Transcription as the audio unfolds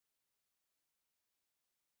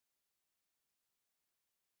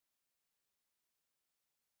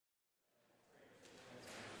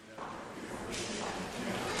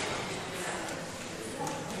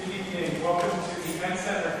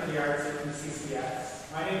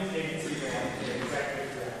UCCS. My name is Ent Center. I'm the Executive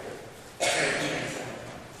Director at the Ent Center.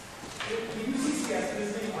 The UCCS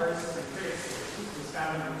Visiting Artists and Critics Series was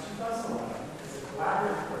founded in 2011 as a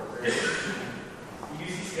collaborative program between the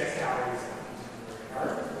UCCS Galleries of Contemporary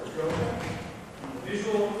Art, or GOCA, and the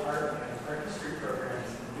Visual Art and Art History programs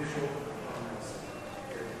in the Visual Performance Center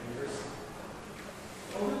here at the university.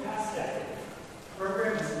 Over the past decade, the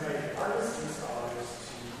program has invited artists and scholars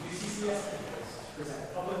to UCCS campus to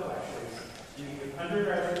present public lectures, meeting with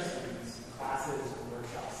undergraduate students in classes and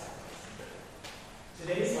workshop settings.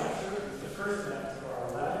 Today's lecture is the first event of our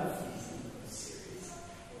 11th season of the series.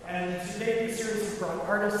 And today the series has brought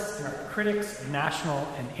artists and art critics of national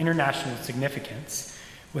and international significance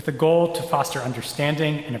with a goal to foster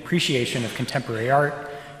understanding and appreciation of contemporary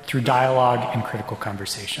art through dialogue and critical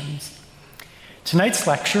conversations. Tonight's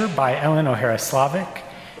lecture by Elin Slavick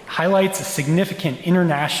highlights a significant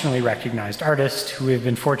internationally recognized artist who we have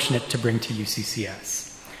been fortunate to bring to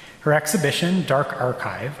UCCS. Her exhibition, Dark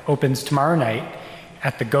Archive, opens tomorrow night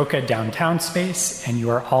at the GOCA downtown space, and you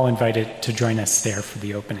are all invited to join us there for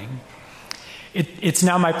the opening. It's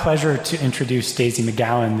now my pleasure to introduce Daisy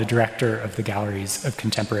McGowan, the director of the Galleries of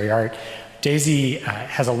Contemporary Art. Daisy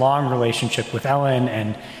has a long relationship with Elin,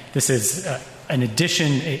 and this is an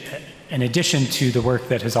addition to the work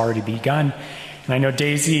that has already begun. And I know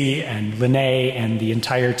Daisy and Lene and the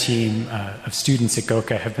entire team of students at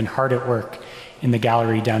GOCA have been hard at work in the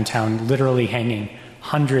gallery downtown, literally hanging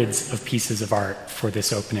hundreds of pieces of art for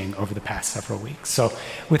this opening over the past several weeks. So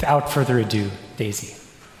without further ado, Daisy.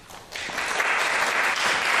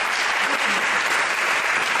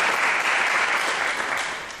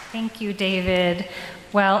 Thank you, David.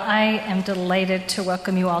 Well, I am delighted to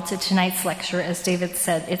welcome you all to tonight's lecture. As David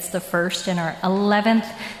said, it's the first in our 11th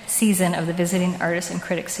season of the Visiting Artists and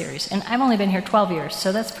Critics series. And I've only been here 12 years,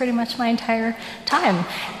 so that's pretty much my entire time.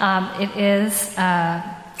 It is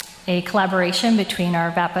a collaboration between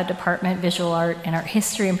our VAPA department, visual art and art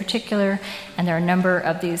history in particular, and there are a number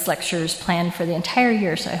of these lectures planned for the entire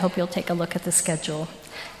year, so I hope you'll take a look at the schedule.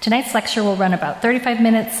 Tonight's lecture will run about 35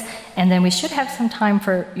 minutes, and then we should have some time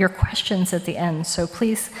for your questions at the end, so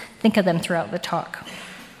please think of them throughout the talk.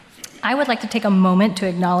 I would like to take a moment to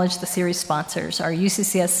acknowledge the series sponsors, our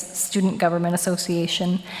UCCS Student Government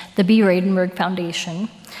Association, the B. Radenberg Foundation,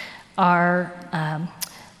 our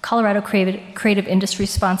Colorado Creative Industry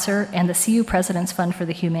sponsor, and the CU President's Fund for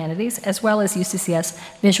the Humanities, as well as UCCS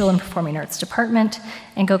Visual and Performing Arts Department,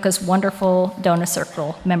 and GOCA's wonderful Donor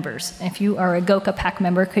Circle members. If you are a GOCA PAC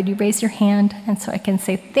member, could you raise your hand? And so I can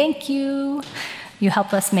say thank you. You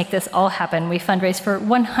help us make this all happen. We fundraise for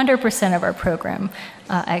 100% of our program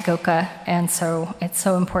at GOCA, and so it's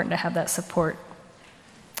so important to have that support.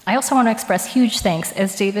 I also want to express huge thanks.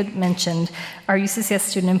 As David mentioned, our UCCS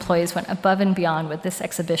student employees went above and beyond with this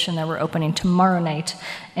exhibition that we're opening tomorrow night,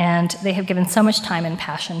 and they have given so much time and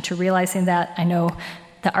passion to realizing that. I know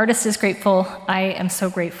the artist is grateful, I am so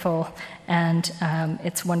grateful, and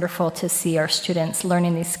it's wonderful to see our students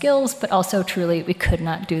learning these skills, but also truly we could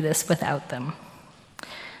not do this without them.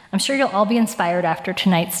 I'm sure you'll all be inspired after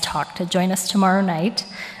tonight's talk to join us tomorrow night,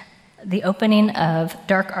 the opening of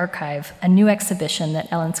Dark Archive, a new exhibition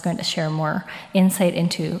that Ellen's going to share more insight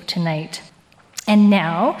into tonight. And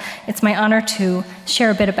now, it's my honor to share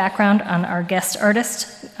a bit of background on our guest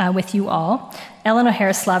artist with you all. Elin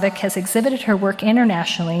Slavick has exhibited her work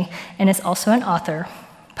internationally and is also an author.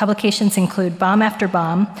 Publications include Bomb After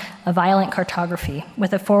Bomb, A Violent Cartography,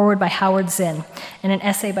 with a foreword by Howard Zinn and an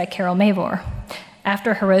essay by Carol Mavor.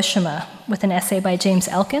 After Hiroshima, with an essay by James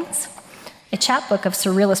Elkins, a chapbook of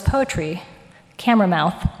surrealist poetry,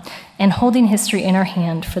 Cameramouth, and Holding History in Our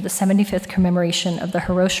Hand for the 75th commemoration of the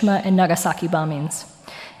Hiroshima and Nagasaki bombings.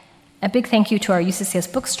 A big thank you to our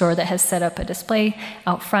UCCS bookstore that has set up a display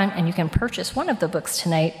out front, and you can purchase one of the books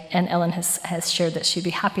tonight, and Ellen has shared that she'd be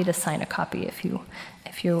happy to sign a copy if you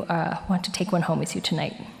want to take one home with you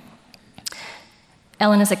tonight.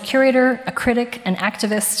 Ellen is a curator, a critic, an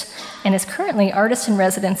activist, and is currently artist in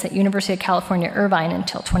residence at University of California, Irvine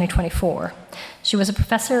until 2024. She was a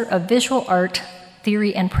professor of visual art,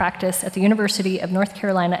 theory, and practice at the University of North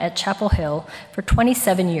Carolina at Chapel Hill for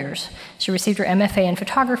 27 years. She received her MFA in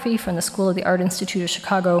photography from the School of the Art Institute of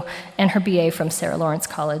Chicago and her BA from Sarah Lawrence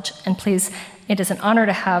College. And please, it is an honor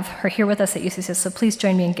to have her here with us at UCCS, so please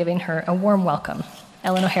join me in giving her a warm welcome.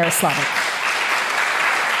 Elin Slavick.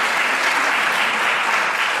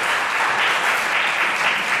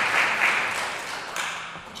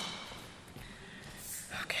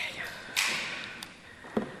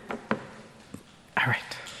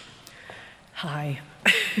 Hi.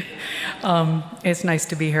 It's nice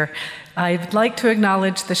to be here. I'd like to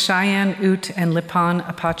acknowledge the Cheyenne, Ute, and Lipan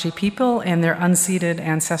Apache people and their unceded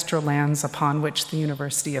ancestral lands upon which the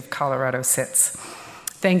University of Colorado sits.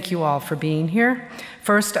 Thank you all for being here.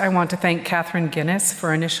 First, I want to thank Catherine Guinness for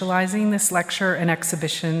initializing this lecture and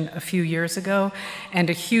exhibition a few years ago, and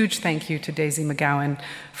a huge thank you to Daisy McGowan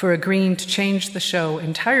for agreeing to change the show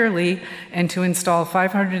entirely and to install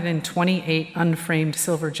 528 unframed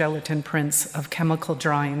silver gelatin prints of chemical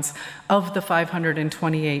drawings of the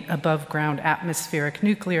 528 above-ground atmospheric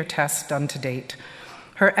nuclear tests done to date.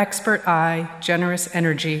 Her expert eye, generous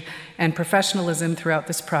energy, and professionalism throughout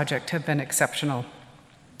this project have been exceptional.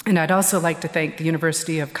 And I'd also like to thank the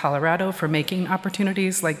University of Colorado for making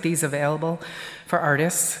opportunities like these available for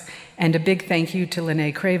artists. And a big thank you to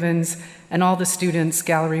Lene Cravens and all the students,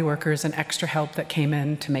 gallery workers, and extra help that came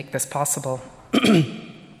in to make this possible.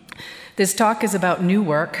 This talk is about new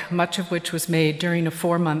work, much of which was made during a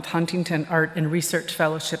 4-month Huntington Art and Research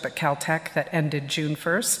Fellowship at Caltech that ended June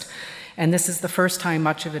 1st. And this is the first time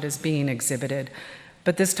much of it is being exhibited.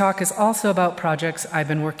 But this talk is also about projects I've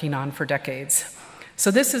been working on for decades. So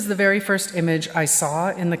this is the very first image I saw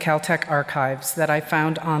in the Caltech archives that I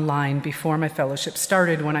found online before my fellowship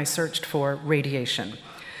started when I searched for radiation.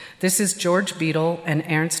 This is George Beadle and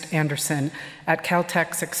Ernst Anderson at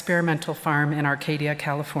Caltech's experimental farm in Arcadia,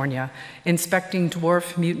 California, inspecting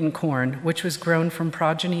dwarf mutant corn, which was grown from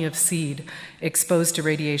progeny of seed exposed to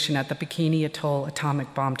radiation at the Bikini Atoll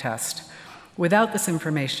atomic bomb test. Without this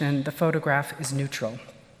information, the photograph is neutral.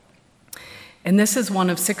 And this is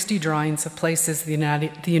one of 60 drawings of places the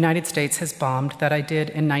United States has bombed that I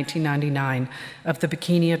did in 1999 of the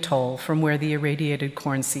Bikini Atoll from where the irradiated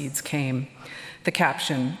corn seeds came. The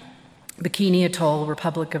caption, Bikini Atoll,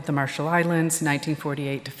 Republic of the Marshall Islands,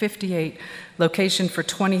 1948 to 58, location for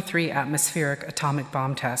 23 atmospheric atomic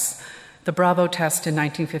bomb tests. The Bravo test in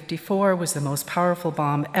 1954 was the most powerful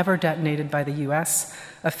bomb ever detonated by the US,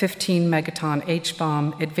 a 15-megaton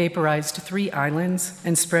H-bomb. It vaporized 3 islands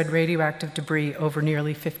and spread radioactive debris over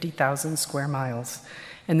nearly 50,000 square miles.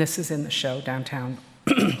 And this is in the show downtown.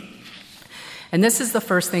 And this is the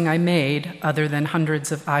first thing I made, other than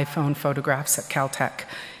hundreds of iPhone photographs at Caltech,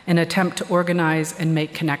 an attempt to organize and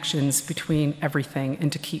make connections between everything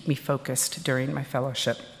and to keep me focused during my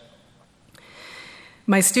fellowship.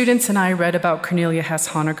 My students and I read about Cornelia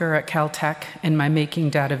Hess-Honegger at Caltech in my Making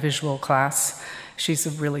Data Visual class. She's a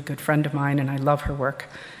really good friend of mine, and I love her work.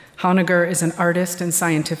 Honegger is an artist and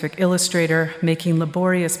scientific illustrator, making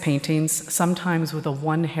laborious paintings, sometimes with a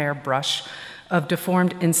one-hair brush, of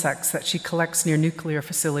deformed insects that she collects near nuclear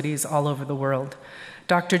facilities all over the world.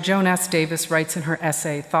 Dr. Joan S. Davis writes in her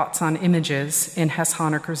essay, Thoughts on Images, in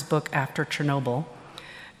Hess-Honegger's book After Chernobyl,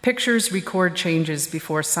 pictures record changes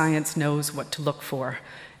before science knows what to look for,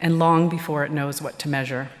 and long before it knows what to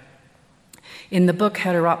measure. In the book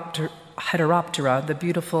Heteroptera, The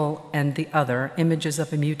Beautiful and the Other, Images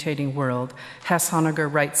of a Mutating World,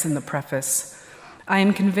 Hess-Honegger writes in the preface, I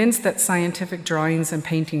am convinced that scientific drawings and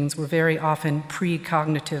paintings were very often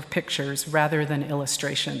precognitive pictures rather than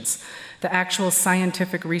illustrations. The actual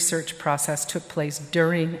scientific research process took place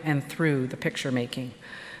during and through the picture making.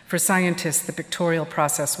 For scientists, the pictorial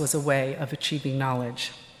process was a way of achieving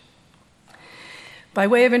knowledge. By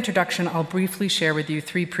way of introduction, I'll briefly share with you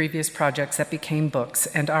 3 previous projects that became books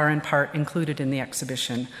and are in part included in the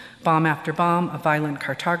exhibition. Bomb After Bomb, A Violent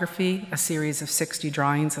Cartography, a series of 60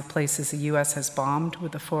 drawings of places the U.S. has bombed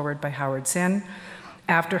with a foreword by Howard Zinn.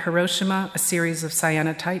 After Hiroshima, a series of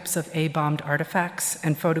cyanotypes of A-bombed artifacts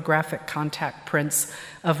and photographic contact prints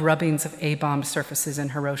of rubbings of A-bombed surfaces in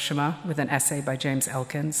Hiroshima with an essay by James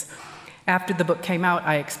Elkins. After the book came out,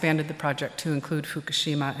 I expanded the project to include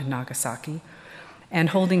Fukushima and Nagasaki. And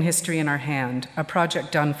Holding History in Our Hand, a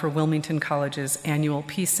project done for Wilmington College's annual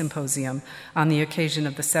Peace Symposium on the occasion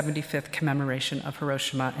of the 75th commemoration of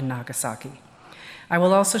Hiroshima and Nagasaki. I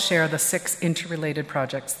will also share the 6 interrelated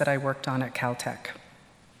projects that I worked on at Caltech.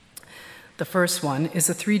 The first one is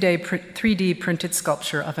a 3D printed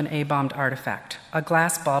sculpture of an A-bombed artifact, a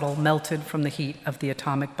glass bottle melted from the heat of the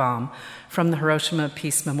atomic bomb from the Hiroshima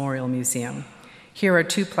Peace Memorial Museum. Here are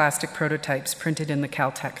 2 plastic prototypes printed in the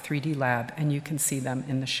Caltech 3D lab, and you can see them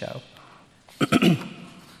in the show.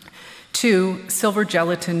 2 silver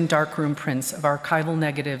gelatin darkroom prints of archival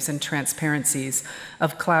negatives and transparencies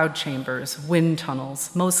of cloud chambers, wind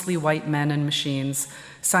tunnels, mostly white men and machines,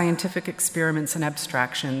 scientific experiments and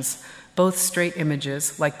abstractions, both straight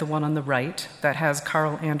images, like the one on the right, that has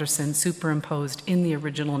Carl Anderson superimposed in the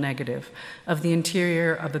original negative, of the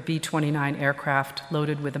interior of a B-29 aircraft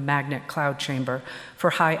loaded with a magnet cloud chamber for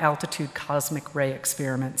high-altitude cosmic ray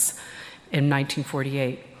experiments in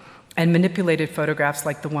 1948. and manipulated photographs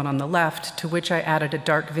like the one on the left, to which I added a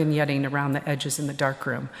dark vignetting around the edges in the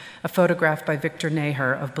darkroom, a photograph by Victor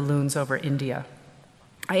Neher of balloons over India.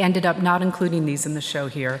 I ended up not including these in the show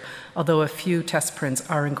here, although a few test prints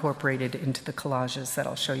are incorporated into the collages that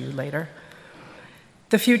I'll show you later.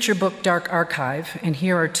 The future book, Dark Archive, and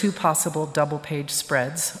here are two possible double-page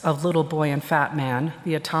spreads of Little Boy and Fat Man,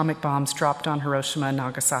 the atomic bombs dropped on Hiroshima and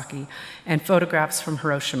Nagasaki, and photographs from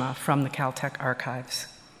Hiroshima from the Caltech archives.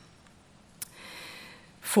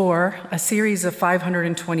 4, a series of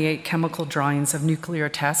 528 chemical drawings of nuclear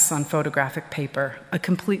tests on photographic paper, a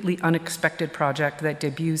completely unexpected project that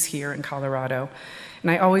debuts here in Colorado. And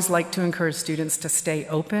I always like to encourage students to stay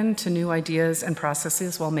open to new ideas and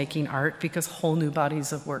processes while making art, because whole new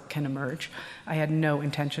bodies of work can emerge. I had no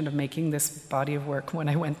intention of making this body of work when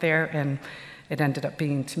I went there, and it ended up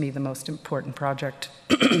being, to me, the most important project.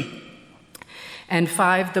 And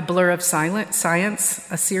 5, The Blur of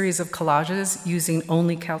Science, a series of collages using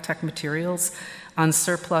only Caltech materials on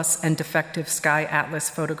surplus and defective sky atlas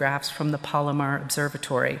photographs from the Palomar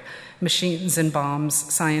Observatory, machines and bombs,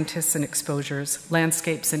 scientists and exposures,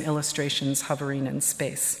 landscapes and illustrations hovering in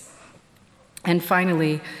space. And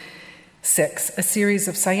finally, 6, a series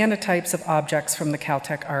of cyanotypes of objects from the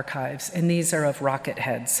Caltech archives, and these are of rocket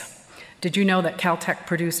heads. Did you know that Caltech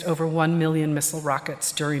produced over 1 million missile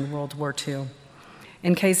rockets during World War II?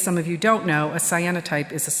 In case some of you don't know, a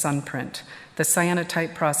cyanotype is a sunprint. The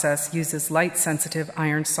cyanotype process uses light-sensitive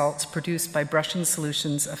iron salts produced by brushing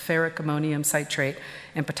solutions of ferric ammonium citrate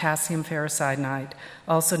and potassium ferrocyanide,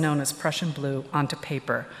 also known as Prussian blue, onto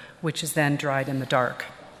paper, which is then dried in the dark.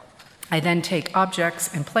 I then take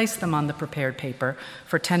objects and place them on the prepared paper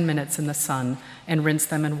for 10 minutes in the sun and rinse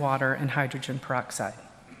them in water and hydrogen peroxide.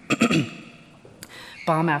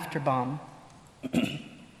 Bomb after bomb.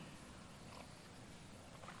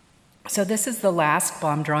 So this is the last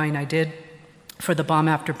bomb drawing I did for the Bomb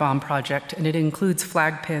After Bomb project, and it includes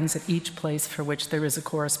flag pins at each place for which there is a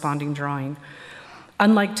corresponding drawing.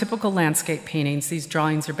 Unlike typical landscape paintings, these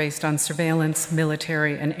drawings are based on surveillance,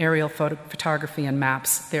 military, and aerial photography and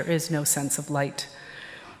maps. There is no sense of light.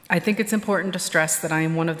 I think it's important to stress that I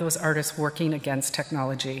am one of those artists working against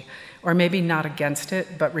technology, or maybe not against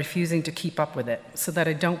it, but refusing to keep up with it, so that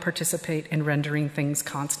I don't participate in rendering things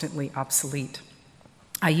constantly obsolete.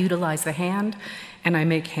 I utilize the hand, and I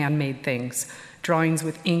make handmade things, drawings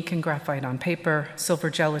with ink and graphite on paper,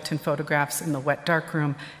 silver gelatin photographs in the wet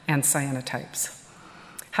darkroom, and cyanotypes.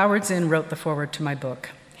 Howard Zinn wrote the foreword to my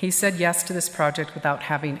book. He said yes to this project without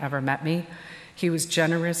having ever met me. He was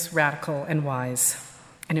generous, radical, and wise,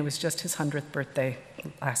 and it was just his 100th birthday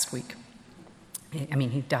last week. I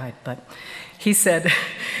mean, he died, but he said,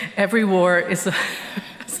 every war is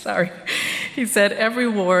a, he said, every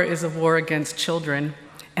war is a war against children,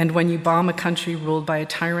 and when you bomb a country ruled by a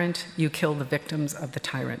tyrant, you kill the victims of the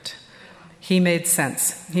tyrant. He made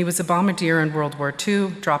sense. He was a bombardier in World War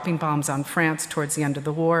II, dropping bombs on France towards the end of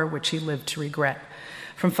the war, which he lived to regret.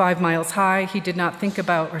 From 5 miles high, he did not think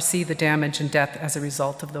about or see the damage and death as a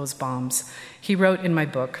result of those bombs. He wrote in my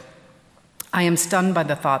book, I am stunned by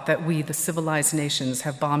the thought that we, the civilized nations,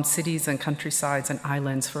 have bombed cities and countrysides and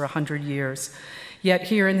islands for 100 years. Yet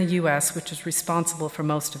here in the US, which is responsible for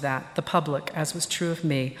most of that, the public, as was true of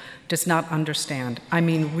me, does not understand, I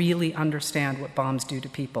mean really understand what bombs do to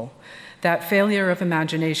people. That failure of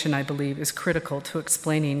imagination, I believe, is critical to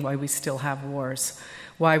explaining why we still have wars,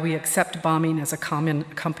 why we accept bombing as a common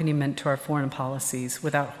accompaniment to our foreign policies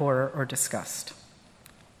without horror or disgust.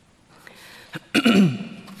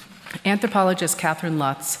 Anthropologist Catherine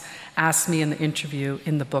Lutz asked me in the interview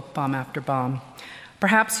in the book Bomb After Bomb,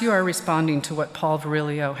 perhaps you are responding to what Paul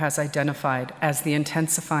Virilio has identified as the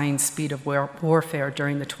intensifying speed of warfare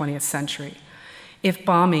during the 20th century. If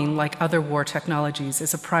bombing, like other war technologies,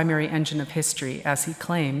 is a primary engine of history, as he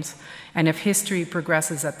claims, and if history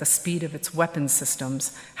progresses at the speed of its weapons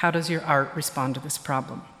systems, how does your art respond to this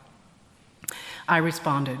problem? I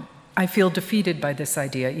responded, I feel defeated by this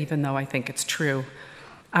idea, even though I think it's true.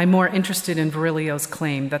 I'm more interested in Virilio's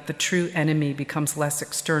claim that the true enemy becomes less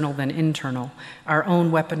external than internal, our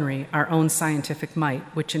own weaponry, our own scientific might,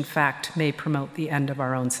 which in fact may promote the end of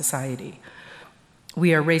our own society.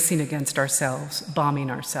 We are racing against ourselves, bombing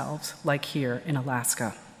ourselves, like here in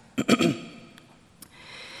Alaska.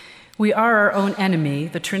 We are our own enemy.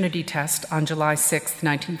 The Trinity test on July 6,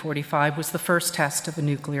 1945 was the first test of a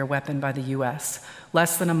nuclear weapon by the US.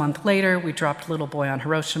 Less than a month later, we dropped Little Boy on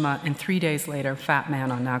Hiroshima, and 3 days later, Fat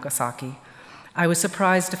Man on Nagasaki. I was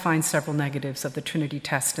surprised to find several negatives of the Trinity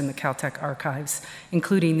test in the Caltech archives,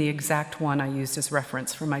 including the exact one I used as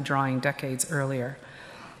reference for my drawing decades earlier.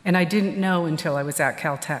 And I didn't know until I was at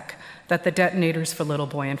Caltech that the detonators for Little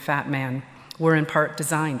Boy and Fat Man were in part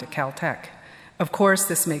designed at Caltech. Of course,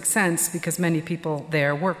 this makes sense because many people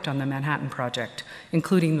there worked on the Manhattan Project,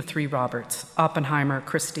 including the three Roberts, Oppenheimer,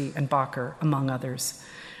 Christie, and Bacher, among others.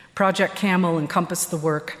 Project Camel encompassed the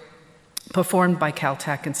work performed by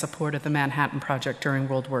Caltech in support of the Manhattan Project during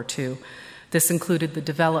World War II. This included the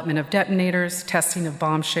development of detonators, testing of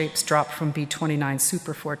bomb shapes dropped from B-29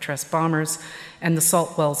 Superfortress bombers, and the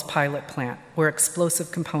Salt Wells pilot plant, where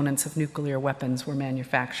explosive components of nuclear weapons were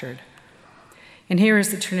manufactured. And here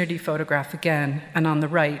is the Trinity photograph again, and on the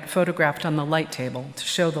right, photographed on the light table to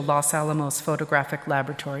show the Los Alamos Photographic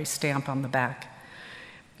Laboratory stamp on the back.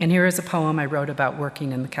 And here is a poem I wrote about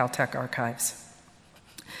working in the Caltech archives.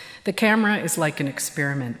 The camera is like an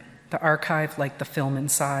experiment, the archive like the film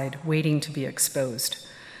inside, waiting to be exposed.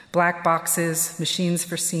 Black boxes, machines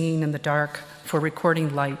for seeing in the dark, for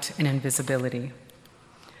recording light and invisibility.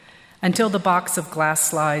 Until the box of glass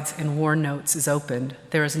slides and worn notes is opened,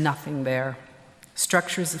 there is nothing there.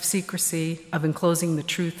 Structures of secrecy, of enclosing the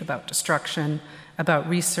truth about destruction, about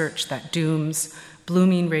research that dooms,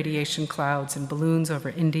 blooming radiation clouds and balloons over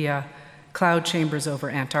India, cloud chambers over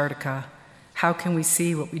Antarctica. How can we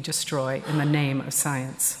see what we destroy in the name of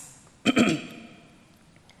science?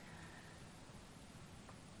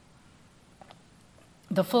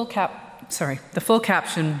 The full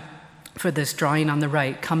caption for this drawing on the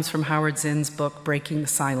right comes from Howard Zinn's book, Breaking the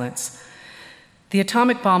Silence. The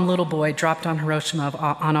atomic bomb Little Boy dropped on Hiroshima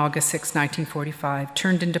on August 6, 1945,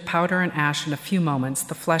 turned into powder and ash in a few moments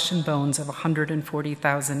the flesh and bones of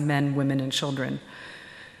 140,000 men, women, and children.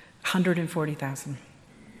 140,000.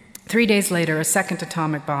 3 days later, a second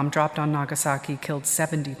atomic bomb dropped on Nagasaki killed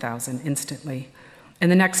 70,000 instantly. In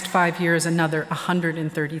the next 5 years, another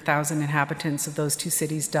 130,000 inhabitants of those two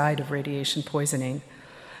cities died of radiation poisoning.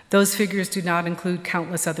 Those figures do not include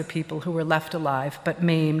countless other people who were left alive, but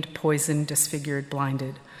maimed, poisoned, disfigured,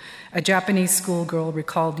 blinded. A Japanese schoolgirl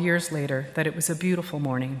recalled years later that it was a beautiful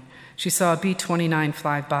morning. She saw a B-29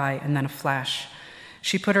 fly by and then a flash.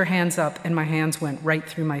 She put her hands up and my hands went right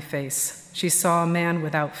through my face. She saw a man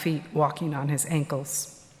without feet walking on his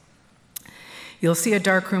ankles. You'll see a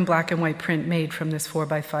darkroom black and white print made from this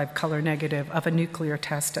 4x5 color negative of a nuclear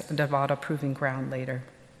test at the Nevada Proving Ground later.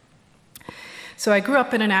 So I grew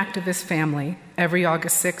up in an activist family. Every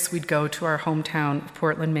August 6th, we'd go to our hometown of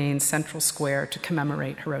Portland, Maine's Central Square to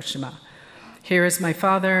commemorate Hiroshima. Here is my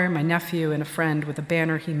father, my nephew, and a friend with a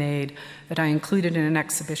banner he made that I included in an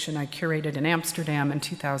exhibition I curated in Amsterdam in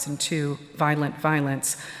 2002, Violent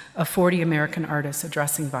Violence, of 40 American artists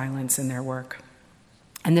addressing violence in their work.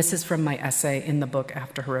 And this is from my essay in the book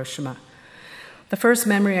After Hiroshima. The first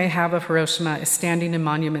memory I have of Hiroshima is standing in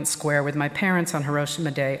Monument Square with my parents on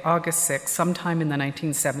Hiroshima Day, August 6, sometime in the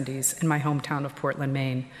 1970s, in my hometown of Portland,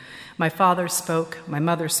 Maine. My father spoke, my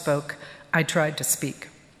mother spoke, I tried to speak.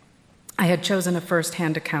 I had chosen a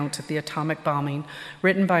first-hand account of the atomic bombing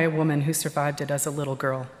written by a woman who survived it as a little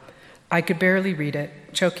girl. I could barely read it,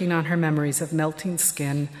 choking on her memories of melting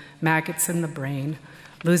skin, maggots in the brain,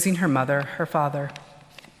 losing her mother, her father,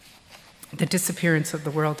 the disappearance of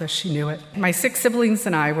the world as she knew it. My 6 siblings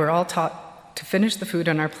and I were all taught to finish the food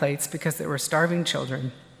on our plates because there were starving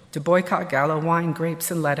children, to boycott Gallo wine, grapes,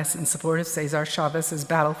 and lettuce in support of Cesar Chavez's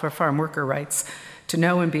battle for farm worker rights, to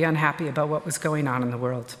know and be unhappy about what was going on in the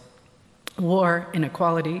world. War,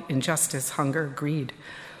 inequality, injustice, hunger, greed.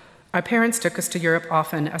 Our parents took us to Europe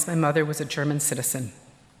often as my mother was a German citizen.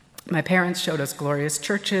 My parents showed us glorious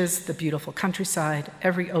churches, the beautiful countryside,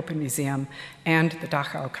 every open museum, and the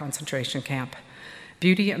Dachau concentration camp.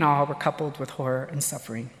 Beauty and awe were coupled with horror and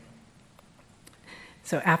suffering.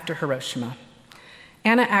 So after Hiroshima,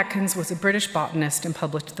 Anna Atkins was a British botanist and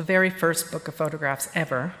published the very first book of photographs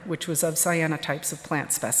ever, which was of cyanotypes of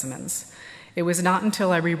plant specimens. It was not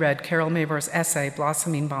until I reread Carol Mavor's essay,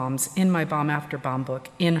 Blossoming Bombs, in my Bomb After Bomb book,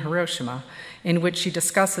 In Hiroshima, in which she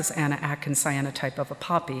discusses Anna Atkins' cyanotype of a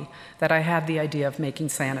poppy, that I had the idea of making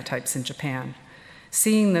cyanotypes in Japan.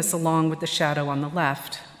 Seeing this along with the shadow on the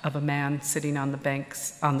left of a man sitting on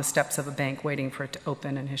the steps of a bank waiting for it to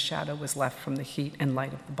open, and his shadow was left from the heat and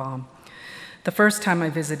light of the bomb. The first time I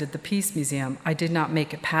visited the Peace Museum, I did not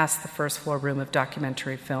make it past the first floor room of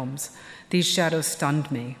documentary films. These shadows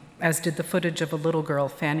stunned me, as did the footage of a little girl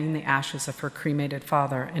fanning the ashes of her cremated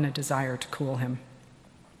father in a desire to cool him.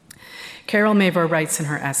 Carol Mavor writes in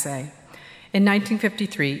her essay, in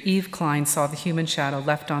 1953, Eve Klein saw the human shadow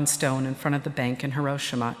left on stone in front of the bank in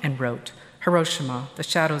Hiroshima and wrote, Hiroshima, the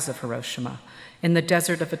shadows of Hiroshima. In the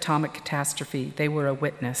desert of atomic catastrophe, they were a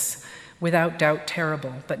witness, without doubt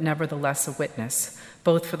terrible, but nevertheless a witness,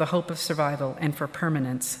 both for the hope of survival and for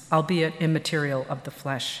permanence, albeit immaterial of the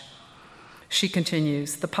flesh. She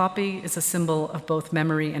continues, the poppy is a symbol of both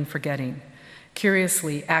memory and forgetting.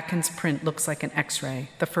 Curiously, Atkins' print looks like an X-ray,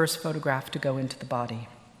 the first photograph to go into the body.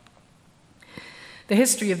 The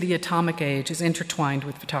history of the atomic age is intertwined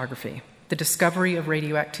with photography. The discovery of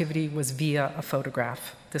radioactivity was via a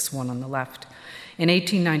photograph, this one on the left. In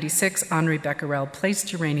 1896, Henri Becquerel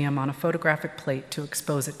placed uranium on a photographic plate to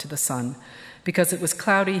expose it to the sun. Because it was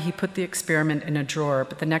cloudy, he put the experiment in a drawer,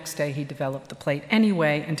 but the next day he developed the plate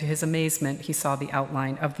anyway, and to his amazement, he saw the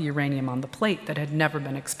outline of the uranium on the plate that had never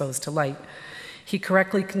been exposed to light. He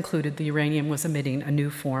correctly concluded the uranium was emitting a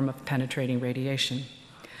new form of penetrating radiation.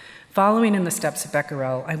 Following in the steps of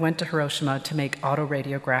Becquerel, I went to Hiroshima to make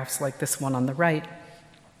autoradiographs like this one on the right.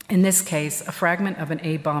 In this case, a fragment of an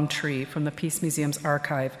A-bomb tree from the Peace Museum's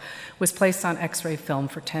archive was placed on X-ray film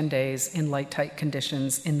for 10 days in light-tight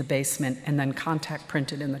conditions in the basement and then contact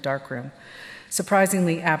printed in the darkroom.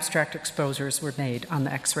 Surprisingly, abstract exposures were made on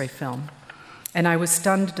the X-ray film. And I was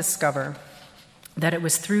stunned to discover that it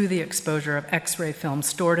was through the exposure of X-ray film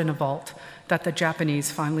stored in a vault that the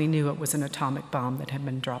Japanese finally knew it was an atomic bomb that had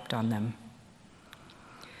been dropped on them.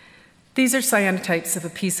 These are cyanotypes of a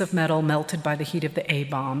piece of metal melted by the heat of the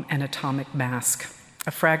A-bomb and atomic mask,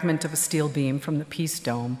 a fragment of a steel beam from the Peace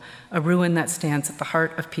Dome, a ruin that stands at the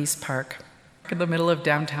heart of Peace Park, in the middle of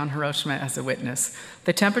downtown Hiroshima as a witness.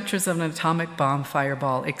 The temperatures of an atomic bomb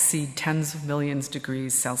fireball exceed tens of millions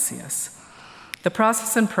degrees Celsius. The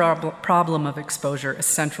process and problem of exposure is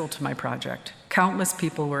central to my project. Countless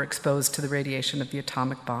people were exposed to the radiation of the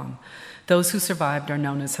atomic bomb. Those who survived are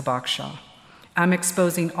known as hibakusha. I'm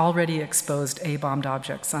exposing already exposed A-bombed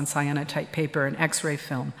objects on cyanotype paper and X-ray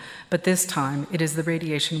film, but this time it is the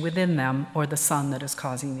radiation within them or the sun that is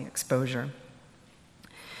causing the exposure.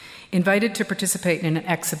 Invited to participate in an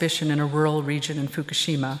exhibition in a rural region in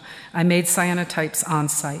Fukushima, I made cyanotypes on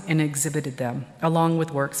site and exhibited them, along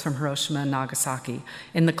with works from Hiroshima and Nagasaki,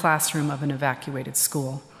 in the classroom of an evacuated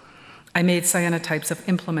school. I made cyanotypes of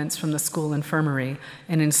implements from the school infirmary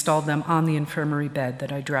and installed them on the infirmary bed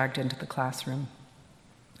that I dragged into the classroom.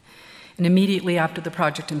 And immediately after the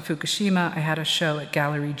project in Fukushima, I had a show at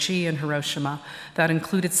Gallery G in Hiroshima that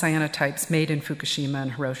included cyanotypes made in Fukushima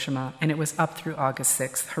and Hiroshima, and it was up through August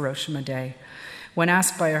 6th, Hiroshima Day. When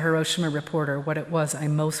asked by a Hiroshima reporter what it was I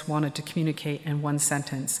most wanted to communicate in one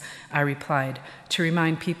sentence, I replied, to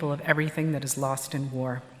remind people of everything that is lost in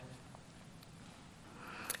war.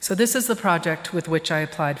 So this is the project with which I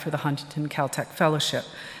applied for the Huntington Caltech Fellowship.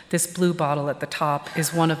 This blue bottle at the top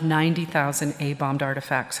is one of 90,000 A-bombed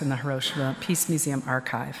artifacts in the Hiroshima Peace Museum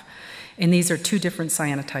archive. And these are two different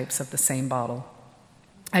cyanotypes of the same bottle.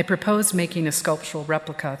 I proposed making a sculptural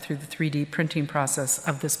replica through the 3D printing process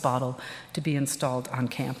of this bottle to be installed on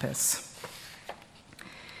campus.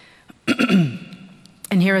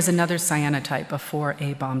 And here is another cyanotype of 4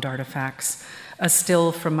 A-bombed artifacts. A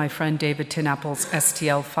still from my friend David Tinapple's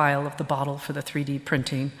STL file of the bottle for the 3D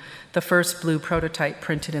printing, the first blue prototype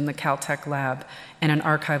printed in the Caltech lab, and an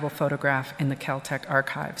archival photograph in the Caltech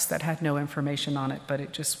archives that had no information on it, but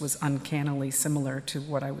it just was uncannily similar to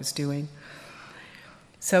what I was doing.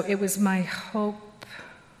 So it was my hope,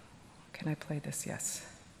 can I play this? Yes.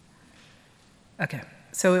 Okay.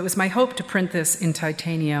 So it was my hope to print this in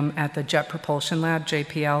titanium at the Jet Propulsion Lab,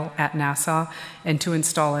 JPL, at NASA, and to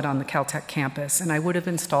install it on the Caltech campus. And I would have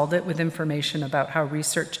installed it with information about how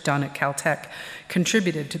research done at Caltech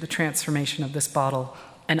contributed to the transformation of this bottle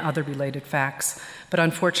and other related facts. But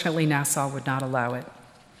unfortunately, NASA would not allow it.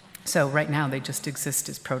 So right now, they just exist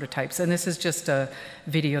as prototypes. And this is just a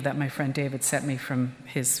video that my friend David sent me from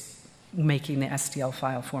his making the STL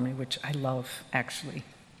file for me, which I love, actually.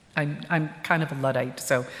 I'm kind of a Luddite,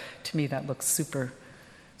 so to me that looks super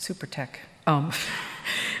tech.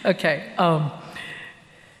 Okay.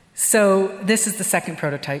 So this is the second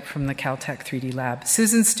prototype from the Caltech 3D lab.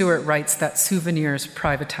 Susan Stewart writes that souvenirs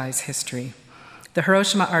privatize history. The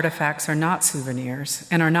Hiroshima artifacts are not souvenirs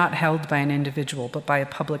and are not held by an individual, but by a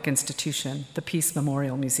public institution, the Peace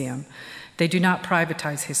Memorial Museum. They do not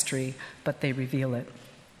privatize history, but they reveal it.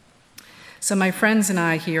 So my friends and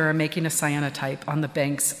I here are making a cyanotype on the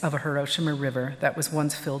banks of a Hiroshima river that was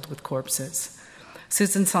once filled with corpses.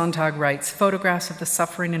 Susan Sontag writes, photographs of the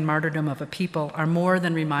suffering and martyrdom of a people are more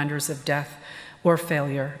than reminders of death or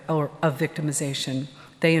failure or of victimization.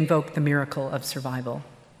 They invoke the miracle of survival.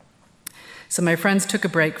 So my friends took a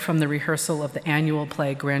break from the rehearsal of the annual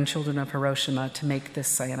play Grandchildren of Hiroshima to make this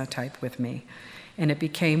cyanotype with me. and it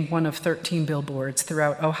became one of 13 billboards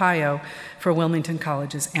throughout Ohio for Wilmington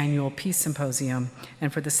College's annual Peace Symposium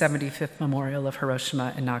and for the 75th memorial of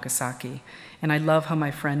Hiroshima and Nagasaki. And I love how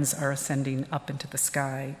my friends are ascending up into the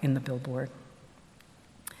sky in the billboard.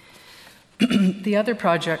 The other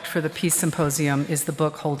project for the Peace Symposium is the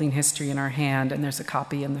book Holding History in Our Hand, and there's a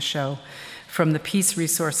copy in the show, from the Peace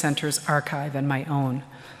Resource Center's archive and my own.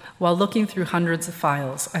 While looking through hundreds of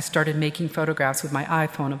files, I started making photographs with my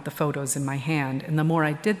iPhone of the photos in my hand, and the more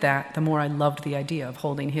I did that, the more I loved the idea of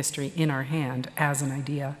holding history in our hand as an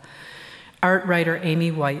idea. Art writer Amy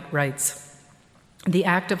White writes, "The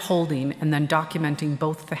act of holding and then documenting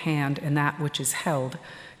both the hand and that which is held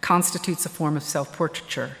constitutes a form of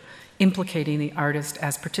self-portraiture, implicating the artist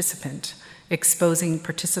as participant, exposing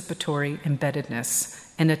participatory embeddedness,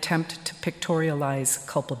 an attempt to pictorialize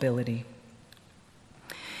culpability."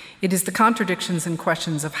 It is the contradictions and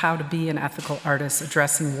questions of how to be an ethical artist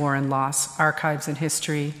addressing war and loss, archives and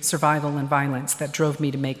history, survival and violence that drove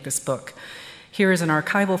me to make this book. Here is an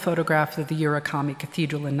archival photograph of the Urakami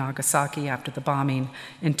Cathedral in Nagasaki after the bombing,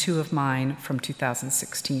 and two of mine from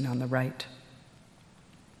 2016 on the right.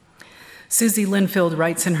 Susie Linfield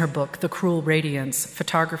writes in her book, The Cruel Radiance,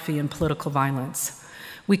 Photography and Political Violence,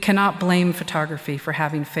 "We cannot blame photography for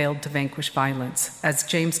having failed to vanquish violence. As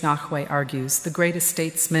James Nachway argues, the greatest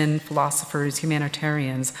statesmen, philosophers,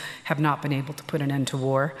 humanitarians have not been able to put an end to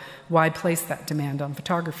war. Why place that demand on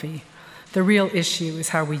photography? The real issue is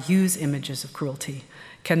how we use images of cruelty.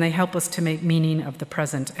 Can they help us to make meaning of the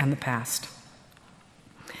present and the past?"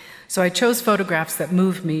 So I chose photographs that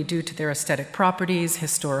moved me due to their aesthetic properties,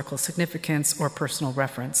 historical significance, or personal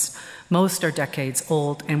reference. Most are decades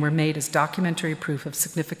old and were made as documentary proof of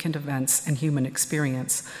significant events and human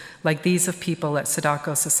experience, like these of people at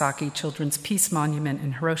Sadako Sasaki Children's Peace Monument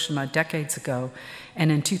in Hiroshima decades ago, and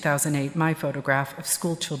in 2008, my photograph of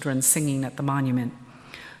school children singing at the monument.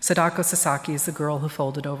 Sadako Sasaki is the girl who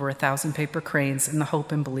folded over 1,000 paper cranes in the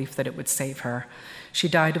hope and belief that it would save her. She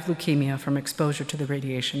died of leukemia from exposure to the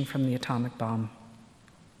radiation from the atomic bomb.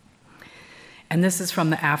 And this is from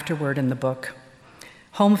the afterword in the book.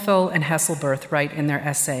 Holmfeld and Hesselberth write in their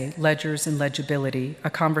essay, Ledgers and Legibility, a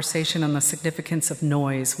conversation on the significance of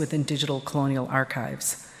noise within digital colonial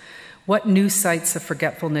archives. What new sites of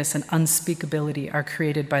forgetfulness and unspeakability are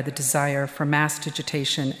created by the desire for mass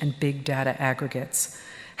digitation and big data aggregates?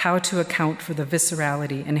 How to account for the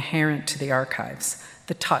viscerality inherent to the archives,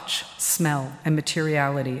 the touch, smell, and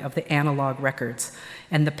materiality of the analog records,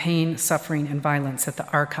 and the pain, suffering, and violence that the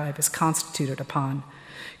archive is constituted upon.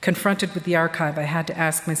 Confronted with the archive, I had to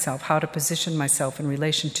ask myself how to position myself in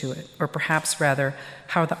relation to it, or perhaps rather,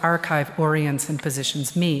 how the archive orients and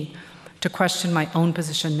positions me, to question my own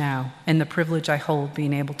position now, and the privilege I hold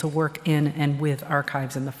being able to work in and with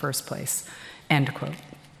archives in the first place. End quote.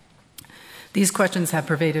 These questions have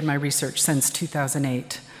pervaded my research since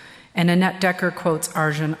 2008. And Annette Decker quotes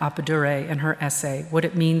Arjun Appadure in her essay, What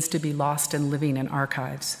It Means to Be Lost and Living in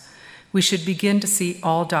Archives. We should begin to see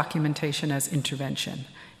all documentation as intervention,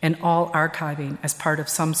 and all archiving as part of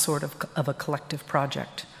some sort of a collective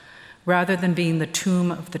project. Rather than being the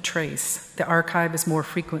tomb of the trace, the archive is more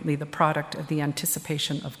frequently the product of the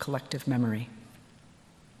anticipation of collective memory.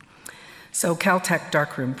 So Caltech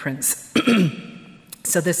darkroom prints.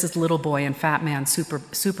 So this is little boy and fat man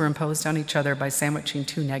superimposed on each other by sandwiching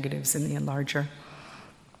two negatives in the enlarger.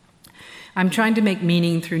 I'm trying to make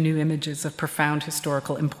meaning through new images of profound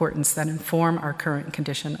historical importance that inform our current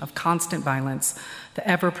condition of constant violence, the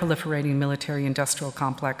ever-proliferating military-industrial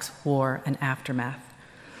complex, war, and aftermath.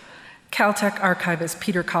 Caltech archivist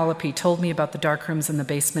Peter Colopy told me about the darkrooms in the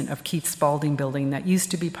basement of Keith Spaulding building that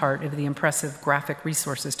used to be part of the impressive Graphic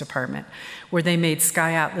Resources Department, where they made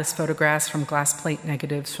Sky Atlas photographs from glass plate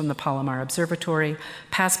negatives from the Palomar Observatory,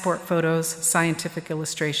 passport photos, scientific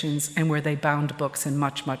illustrations, and where they bound books and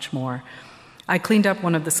much, much more. I cleaned up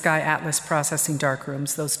one of the Sky Atlas processing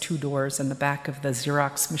darkrooms, those two doors in the back of the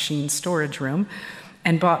Xerox machine storage room,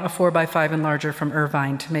 and bought a 4x5 enlarger from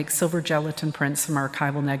Irvine to make silver gelatin prints from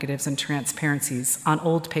archival negatives and transparencies on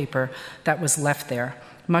old paper that was left there,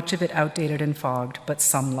 much of it outdated and fogged, but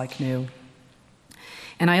some like new.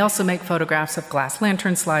 And I also make photographs of glass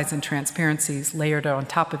lantern slides and transparencies layered on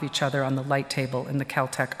top of each other on the light table in the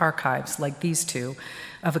Caltech archives, like these two,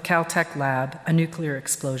 of a Caltech lab, a nuclear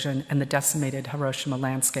explosion, and the decimated Hiroshima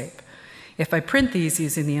landscape. If I print these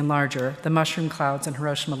using the enlarger, the mushroom clouds and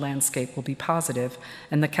Hiroshima landscape will be positive,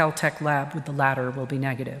 and the Caltech lab with the latter will be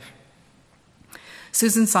negative.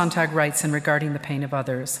 Susan Sontag writes in Regarding the Pain of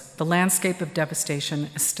Others, the landscape of devastation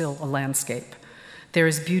is still a landscape. There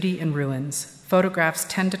is beauty in ruins. Photographs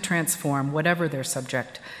tend to transform whatever their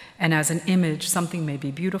subject, And as an image, something may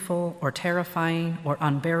be beautiful or terrifying or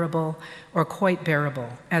unbearable or quite bearable,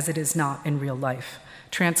 as it is not in real life.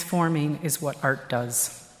 Transforming is what art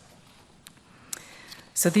does.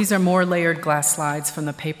 So these are more layered glass slides from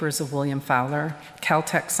the papers of William Fowler,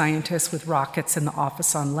 Caltech scientist with rockets in the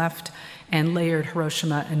office on left and layered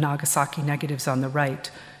Hiroshima and Nagasaki negatives on the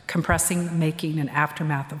right, compressing the making and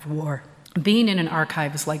aftermath of war. Being in an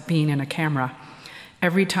archive is like being in a camera.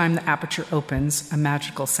 Every time the aperture opens, a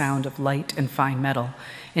magical sound of light and fine metal,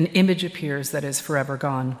 an image appears that is forever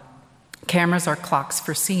gone. Cameras are clocks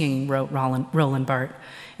for seeing, wrote Roland Barthes.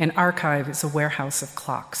 An archive is a warehouse of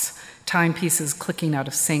clocks, timepieces clicking out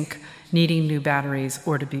of sync, needing new batteries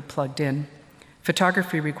or to be plugged in.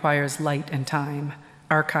 Photography requires light and time.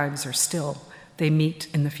 Archives are still. They meet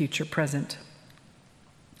in the future present.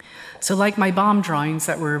 So like my bomb drawings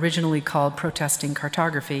that were originally called protesting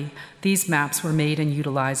cartography, these maps were made and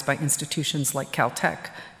utilized by institutions like Caltech,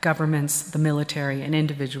 governments, the military, and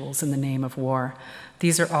individuals in the name of war.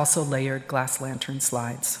 These are also layered glass lantern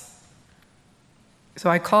slides. So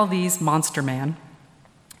I call these Monster Man,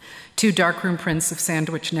 two darkroom prints of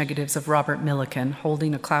sandwich negatives of Robert Millikan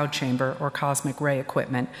holding a cloud chamber or cosmic ray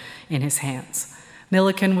equipment in his hands.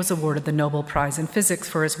 Millikan was awarded the Nobel Prize in Physics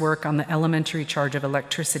for his work on the elementary charge of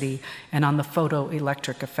electricity and on the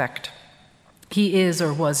photoelectric effect. He is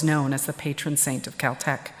or was known as the patron saint of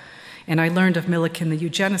Caltech. And I learned of Millikan the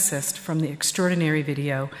eugenicist from the extraordinary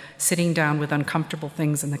video, Sitting Down with Uncomfortable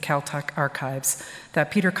Things in the Caltech Archives,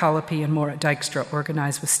 that Peter Colopy and Maura Dijkstra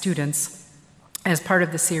organized with students as part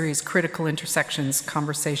of the series Critical Intersections,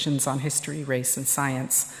 Conversations on History, Race, and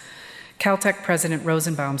Science. Caltech President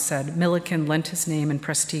Rosenbaum said Millikan lent his name and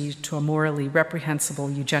prestige to a morally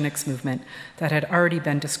reprehensible eugenics movement that had already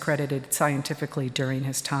been discredited scientifically during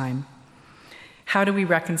his time. How do we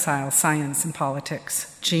reconcile science and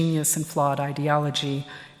politics, genius and flawed ideology,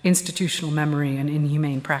 institutional memory and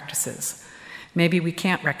inhumane practices? Maybe we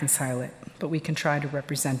can't reconcile it, but we can try to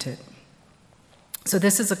represent it. So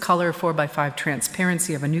this is a color 4x5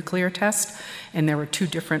 transparency of a nuclear test, and there were two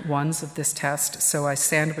different ones of this test, so I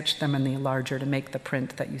sandwiched them in the enlarger to make the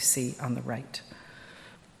print that you see on the right.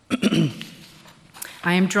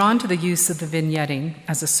 I am drawn to the use of the vignetting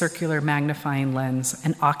as a circular magnifying lens,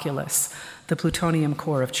 an oculus, the plutonium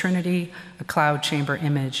core of Trinity, a cloud chamber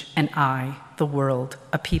image, an eye, the world,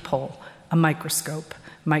 a peephole, a microscope,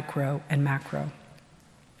 micro and macro.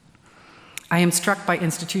 I am struck by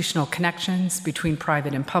institutional connections between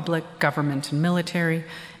private and public, government and military,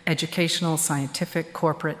 educational, scientific,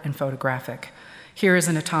 corporate, and photographic. Here is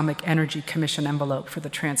an Atomic Energy Commission envelope for the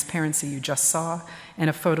transparency you just saw, and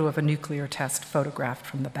a photo of a nuclear test photographed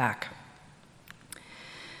from the back.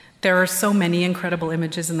 There are so many incredible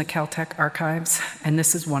images in the Caltech archives, and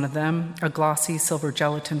this is one of them, a glossy silver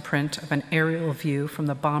gelatin print of an aerial view from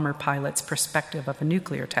the bomber pilot's perspective of a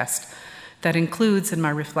nuclear test that includes, in my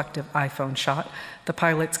reflective iPhone shot, the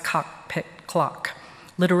pilot's cockpit clock,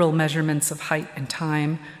 literal measurements of height and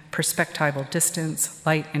time, perspectival distance,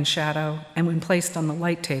 light and shadow, and when placed on the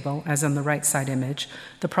light table, as in the right side image,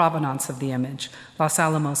 the provenance of the image, Los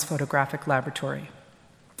Alamos Photographic Laboratory.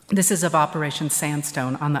 This is of Operation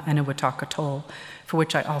Sandstone on the Eniwetok Atoll, for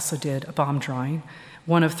which I also did a bomb drawing,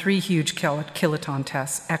 one of 3 huge kiloton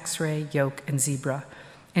tests, X-ray, yoke, and zebra.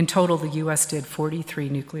 In total, the U.S. did 43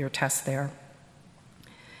 nuclear tests there.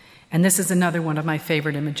 And this is another one of my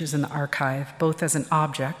favorite images in the archive, both as an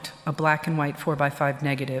object, a black and white 4x5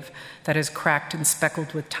 negative that is cracked and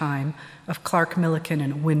speckled with time, of Clark Millikan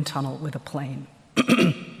in a wind tunnel with a plane.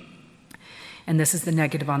 And this is the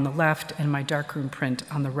negative on the left and my darkroom print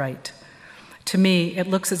on the right. To me, it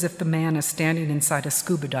looks as if the man is standing inside a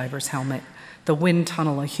scuba diver's helmet, the wind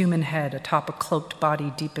tunnel, a human head atop a cloaked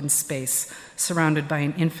body deep in space, surrounded by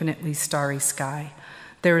an infinitely starry sky.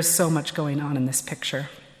 There is so much going on in this picture.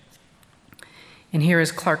 And here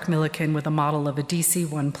is Clark Millikan with a model of a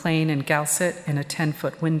DC-1 plane in Galset in a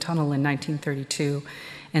 10-foot wind tunnel in 1932,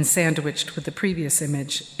 and sandwiched with the previous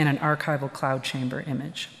image in an archival cloud chamber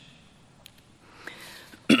image.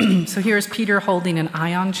 So here's Peter holding an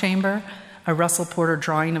ion chamber, a Russell Porter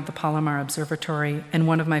drawing of the Palomar Observatory, and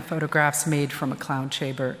one of my photographs made from a cloud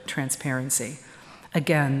chamber transparency.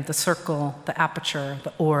 Again, the circle, the aperture,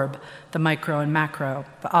 the orb, the micro and macro,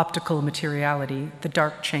 the optical materiality, the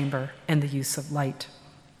dark chamber, and the use of light.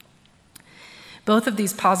 Both of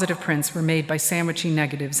these positive prints were made by sandwiching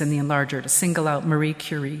negatives in the enlarger to single out Marie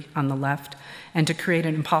Curie on the left and to create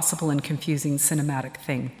an impossible and confusing cinematic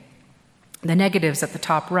thing. The negatives at the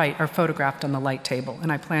top right are photographed on the light table,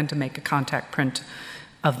 and I plan to make a contact print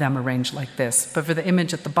of them arranged like this. But for the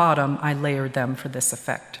image at the bottom, I layered them for this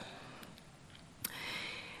effect.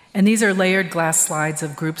 And these are layered glass slides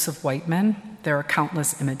of groups of white men. There are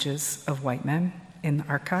countless images of white men in the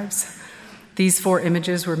archives. These 4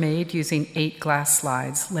 images were made using 8 glass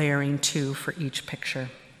slides, layering 2 for each picture.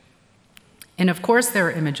 And of course, there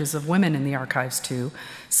are images of women in the archives too,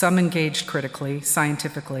 some engaged critically,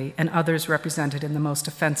 scientifically, and others represented in the most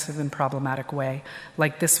offensive and problematic way,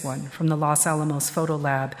 like this one from the Los Alamos Photo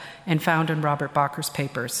Lab and found in Robert Bacher's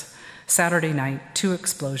papers. Saturday night, 2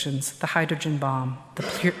 explosions, the hydrogen bomb,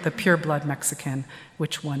 the pure blood Mexican.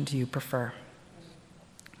 Which one do you prefer?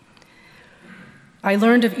 I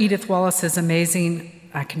learned of Edith Wallace's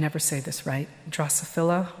amazing, I can never say this right,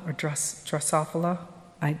 Drosophila or Drosophila?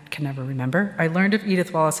 I can never remember. I learned of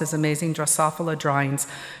Edith Wallace's amazing Drosophila drawings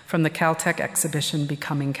from the Caltech exhibition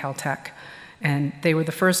Becoming Caltech. And they were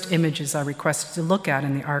the first images I requested to look at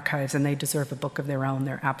in the archives, and they deserve a book of their own.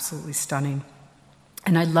 They're absolutely stunning.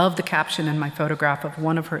 And I love the caption in my photograph of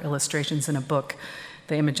one of her illustrations in a book.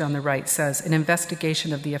 The image on the right says, "An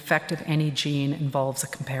investigation of the effect of any gene involves a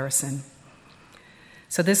comparison."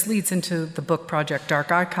 So this leads into the book project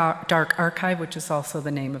Dark Archive, which is also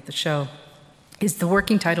the name of the show. Is the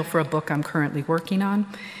working title for a book I'm currently working on.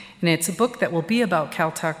 And it's a book that will be about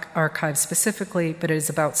Caltech archives specifically, but it is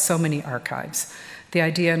about so many archives. The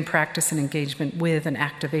idea and practice and engagement with and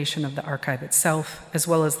activation of the archive itself, as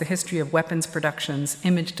well as the history of weapons productions,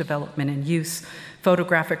 image development and use,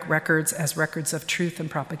 photographic records as records of truth and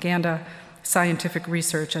propaganda, scientific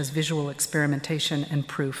research as visual experimentation and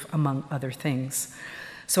proof, among other things.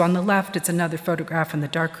 So on the left, it's another photograph in the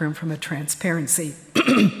darkroom from a transparency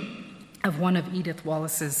of one of Edith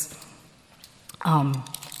Wallace's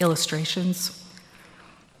illustrations,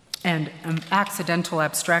 and an accidental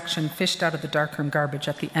abstraction fished out of the darkroom garbage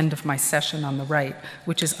at the end of my session on the right,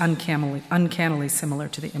 which is uncannily similar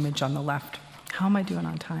to the image on the left. How am I doing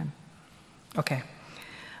on time? Okay.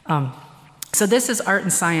 So this is art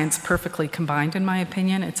and science perfectly combined, in my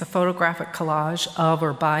opinion. It's a photographic collage of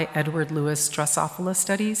or by Edward Lewis Drosophila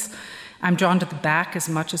studies. I'm drawn to the back as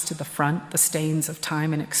much as to the front, the stains of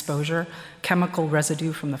time and exposure, chemical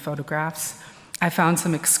residue from the photographs. I found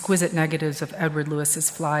some exquisite negatives of Edward Lewis's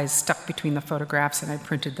flies stuck between the photographs, and I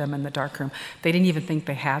printed them in the darkroom. They didn't even think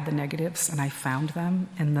they had the negatives, and I found them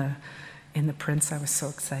in the prints. I was so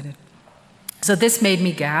excited. So this made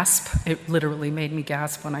me gasp. It literally made me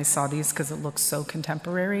gasp when I saw these because it looks so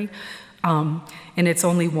contemporary. And it's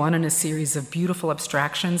only one in a series of beautiful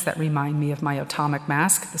abstractions that remind me of my atomic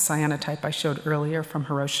mask, the cyanotype I showed earlier from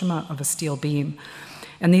Hiroshima of a steel beam.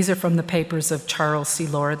 And these are from the papers of Charles C.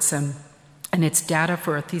 Lauritsen, and it's data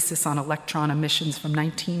for a thesis on electron emissions from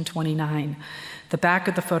 1929. The back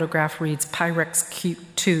of the photograph reads, Pyrex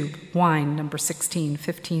tube, wine, number 16,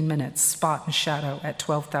 15 minutes, spot and shadow at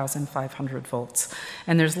 12,500 volts.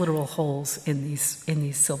 And there's literal holes in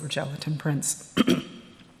these silver gelatin prints.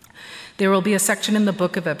 There will be a section in the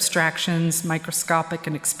book of abstractions, microscopic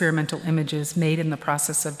and experimental images made in the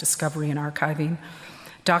process of discovery and archiving.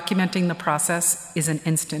 Documenting the process is an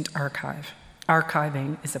instant archive.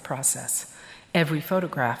 Archiving is a process. Every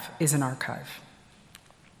photograph is an archive.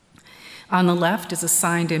 On the left is a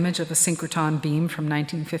signed image of a synchrotron beam from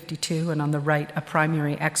 1952, and on the right, a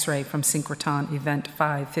primary X-ray from synchrotron event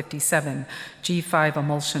 557, G5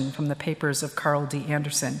 emulsion from the papers of Carl D.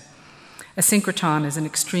 Anderson. A synchrotron is an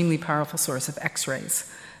extremely powerful source of X-rays.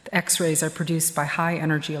 The X-rays are produced by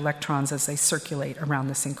high-energy electrons as they circulate around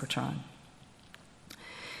the synchrotron.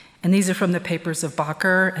 And these are from the papers of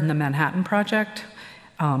Bacher and the Manhattan Project.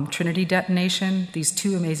 Trinity detonation. These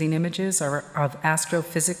 2 amazing images are of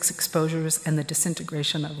astrophysics exposures and the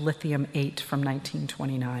disintegration of lithium-8 from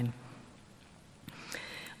 1929.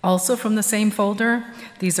 Also from the same folder,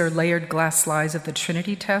 these are layered glass slides of the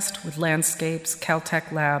Trinity test with landscapes,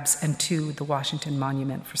 Caltech labs, and 2, the Washington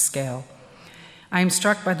Monument for scale. I am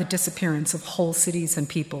struck by the disappearance of whole cities and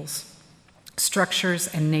peoples, structures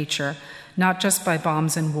and nature, not just by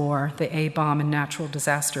bombs and war, the A-bomb and natural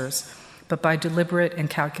disasters, but by deliberate and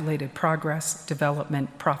calculated progress,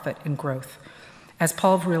 development, profit, and growth. As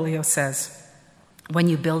Paul Virilio says, when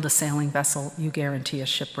you build a sailing vessel, you guarantee a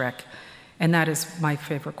shipwreck. And that is my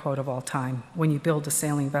favorite quote of all time. When you build a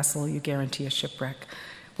sailing vessel, you guarantee a shipwreck.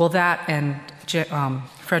 Well, that and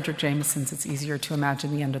Frederick Jameson's, it's easier to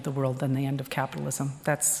imagine the end of the world than the end of capitalism.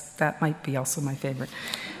 That might be also my favorite.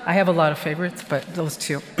 I have a lot of favorites, but those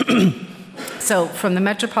 2. So from the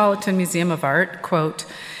Metropolitan Museum of Art, quote,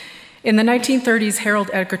 In the 1930s, Harold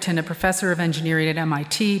Edgerton, a professor of engineering at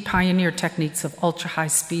MIT, pioneered techniques of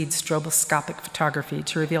ultra-high-speed stroboscopic photography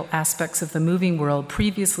to reveal aspects of the moving world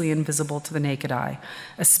previously invisible to the naked eye.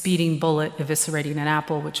 A speeding bullet eviscerating an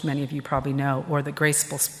apple, which many of you probably know, or the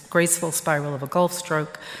graceful spiral of a golf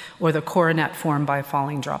stroke, or the coronet formed by a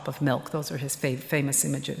falling drop of milk. Those are his famous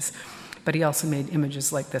images. But he also made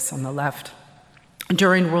images like this on the left.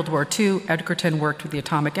 During World War II, Edgerton worked with the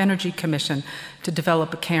Atomic Energy Commission to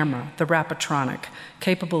develop a camera, the Rapatronic,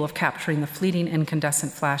 capable of capturing the fleeting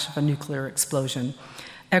incandescent flash of a nuclear explosion.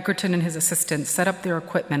 Edgerton and his assistants set up their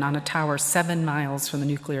equipment on a tower 7 miles from the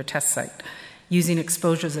nuclear test site, using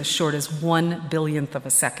exposures as short as 1/1000th of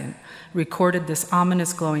a second, recorded this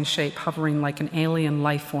ominous glowing shape hovering like an alien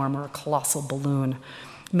life form or a colossal balloon.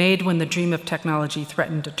 Made when the dream of technology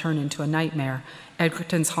threatened to turn into a nightmare,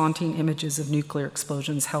 Edgerton's haunting images of nuclear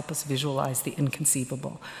explosions help us visualize the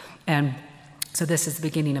inconceivable. And so this is the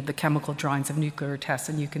beginning of the chemical drawings of nuclear tests,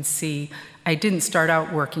 and you can see I didn't start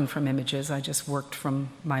out working from images, I just worked from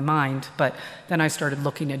my mind, but then I started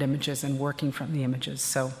looking at images and working from the images,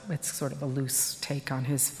 so it's sort of a loose take on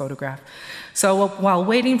his photograph. So while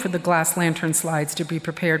waiting for the glass lantern slides to be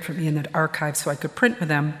prepared for me in the archive so I could print with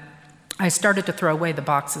them, I started to throw away the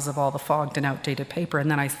boxes of all the fogged and outdated paper,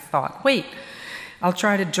 and then I thought, wait, I'll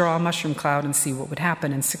try to draw a mushroom cloud and see what would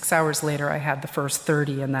happen. And 6 hours later, I had the first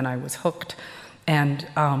 30, and then I was hooked. And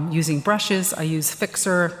using brushes, I use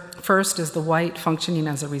Fixer first as the white, functioning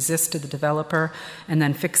as a resist to the developer, and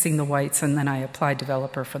then fixing the whites, and then I apply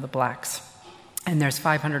developer for the blacks. And there's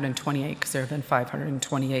 528, because there have been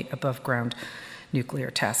 528 above ground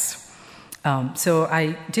nuclear tests. So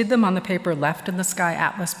I did them on the paper left in the sky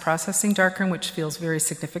atlas processing darken, which feels very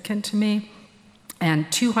significant to me.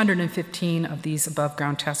 And 215 of these above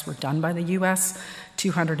ground tests were done by the US,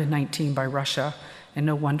 219 by Russia. And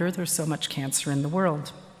no wonder there's so much cancer in the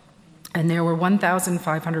world. And there were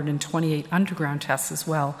 1,528 underground tests as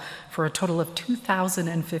well, for a total of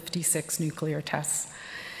 2,056 nuclear tests.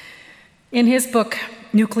 In his book,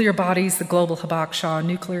 Nuclear Bodies, The Global Hibakusha,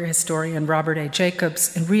 nuclear historian Robert A.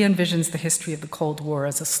 Jacobs re-envisions the history of the Cold War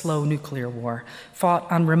as a slow nuclear war, fought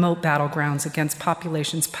on remote battlegrounds against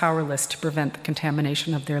populations powerless to prevent the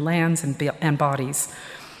contamination of their lands and bodies.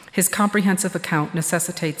 His comprehensive account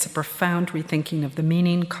necessitates a profound rethinking of the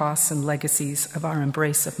meaning, costs, and legacies of our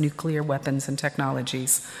embrace of nuclear weapons and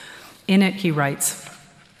technologies. In it, he writes,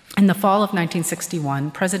 in the fall of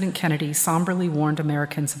 1961, President Kennedy somberly warned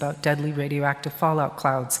Americans about deadly radioactive fallout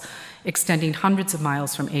clouds extending hundreds of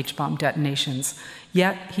miles from H-bomb detonations.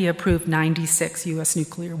 Yet, he approved 96 U.S.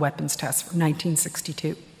 nuclear weapons tests from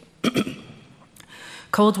 1962.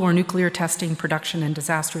 Cold War nuclear testing, production, and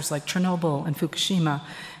disasters like Chernobyl and Fukushima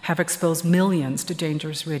have exposed millions to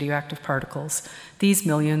dangerous radioactive particles. These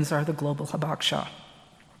millions are the global hibakusha.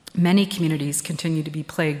 Many communities continue to be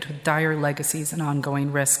plagued with dire legacies and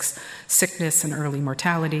ongoing risks: sickness and early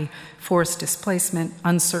mortality, forced displacement,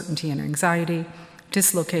 uncertainty and anxiety,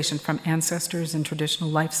 dislocation from ancestors and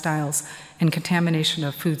traditional lifestyles, and contamination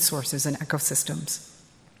of food sources and ecosystems.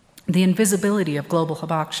 The invisibility of global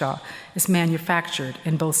hibakusha is manufactured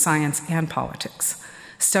in both science and politics.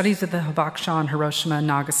 Studies of the hibakusha in Hiroshima and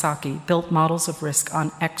Nagasaki built models of risk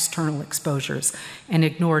on external exposures and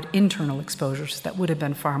ignored internal exposures that would have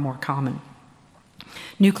been far more common.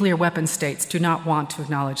 Nuclear weapon states do not want to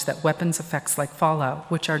acknowledge that weapons effects like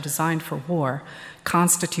fallout, which are designed for war,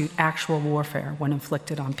 constitute actual warfare when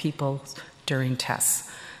inflicted on people during tests.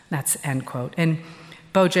 That's end quote. And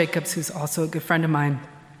Bo Jacobs, who's also a good friend of mine,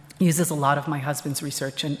 uses a lot of my husband's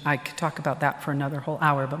research, and I could talk about that for another whole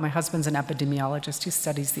hour, but my husband's an epidemiologist who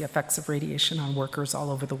studies the effects of radiation on workers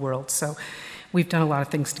all over the world. So we've done a lot of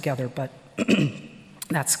things together, but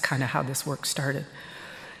that's kind of how this work started.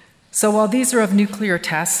 So while these are of nuclear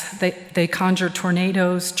tests, they conjure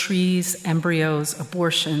tornadoes, trees, embryos,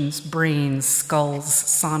 abortions, brains, skulls,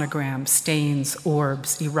 sonograms, stains,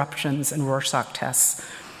 orbs, eruptions, and Rorschach tests.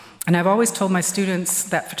 And I've always told my students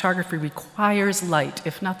that photography requires light.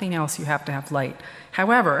 If nothing else, you have to have light.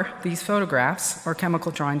 However, these photographs or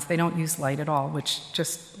chemical drawings, they don't use light at all, which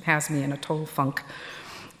just has me in a total funk.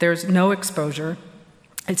 There's no exposure.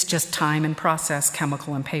 It's just time and process,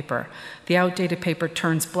 chemical and paper. The outdated paper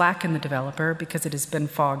turns black in the developer because it has been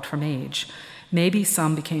fogged from age. Maybe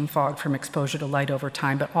some became fogged from exposure to light over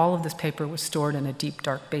time, but all of this paper was stored in a deep,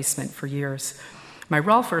 dark basement for years. My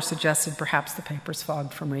Rolfer suggested perhaps the paper's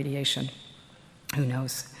fogged from radiation. Who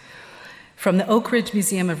knows? From the Oak Ridge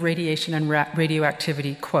Museum of Radiation and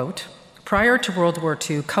Radioactivity, quote, prior to World War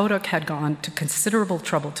II, Kodak had gone to considerable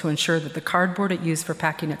trouble to ensure that the cardboard it used for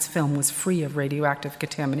packing its film was free of radioactive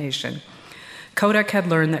contamination. Kodak had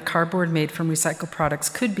learned that cardboard made from recycled products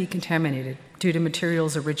could be contaminated due to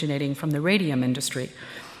materials originating from the radium industry.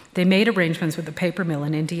 They made arrangements with a paper mill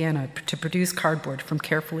in Indiana to produce cardboard from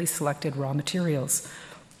carefully selected raw materials.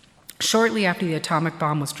 Shortly after the atomic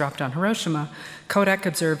bomb was dropped on Hiroshima, Kodak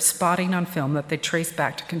observed spotting on film that they traced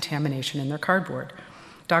back to contamination in their cardboard.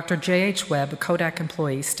 Dr. J.H. Webb, a Kodak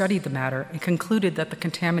employee, studied the matter and concluded that the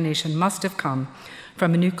contamination must have come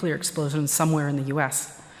from a nuclear explosion somewhere in the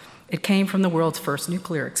U.S. It came from the world's first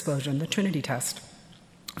nuclear explosion, the Trinity test.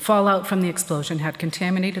 Fallout from the explosion had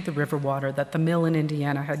contaminated the river water that the mill in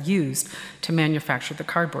Indiana had used to manufacture the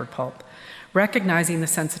cardboard pulp. Recognizing the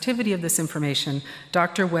sensitivity of this information,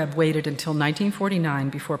 Dr. Webb waited until 1949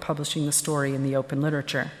 before publishing the story in the open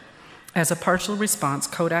literature. As a partial response,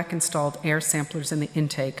 Kodak installed air samplers in the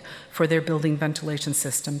intake for their building ventilation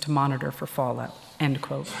system to monitor for fallout, end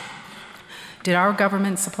quote. Did our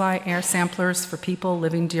government supply air samplers for people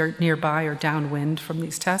living nearby or downwind from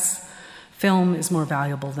these tests? Film is more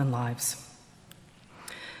valuable than lives.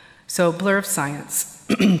 So, blur of science.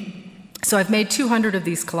 So I've made 200 of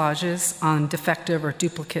these collages on defective or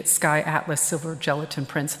duplicate Sky Atlas silver gelatin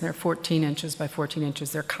prints, and they're 14 inches by 14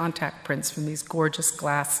 inches. They're contact prints from these gorgeous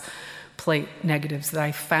glass plate negatives that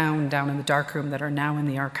I found down in the darkroom that are now in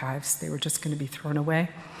the archives. They were just going to be thrown away.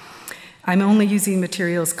 I'm only using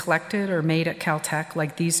materials collected or made at Caltech,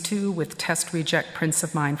 like these two, with test reject prints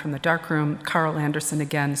of mine from the darkroom. Carl Anderson,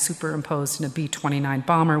 again, superimposed in a B-29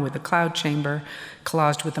 bomber with a cloud chamber,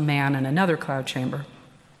 collaged with a man and another cloud chamber.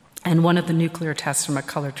 And one of the nuclear tests from a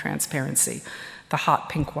color transparency, the hot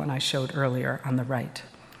pink one I showed earlier on the right.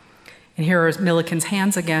 And here are Milliken's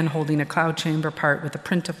hands again, holding a cloud chamber part with a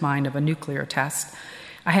print of mine of a nuclear test.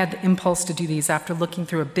 I had the impulse to do these after looking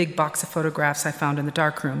through a big box of photographs I found in the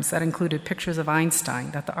darkrooms that included pictures of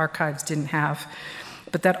Einstein that the archives didn't have,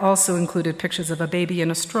 but that also included pictures of a baby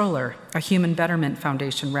in a stroller, a Human Betterment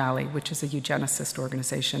Foundation rally, which is a eugenicist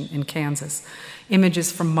organization in Kansas,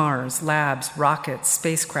 images from Mars, labs, rockets,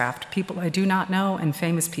 spacecraft, people I do not know, and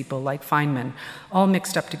famous people like Feynman, all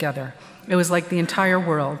mixed up together. It was like the entire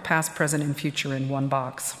world, past, present, and future, in one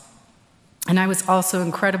box. And I was also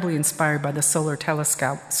incredibly inspired by the Solar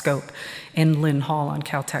Telescope in Lynn Hall on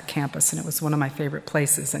Caltech campus, and it was one of my favorite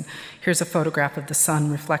places. And here's a photograph of the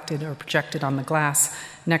sun reflected or projected on the glass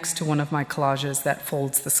next to one of my collages that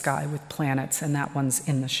folds the sky with planets, and that one's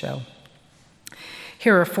in the show.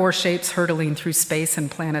 Here are 4 shapes hurtling through space and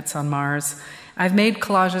planets on Mars. I've made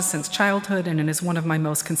collages since childhood, and it is one of my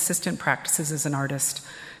most consistent practices as an artist.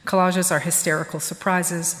 Collages are hysterical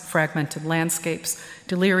surprises, fragmented landscapes,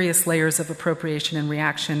 delirious layers of appropriation and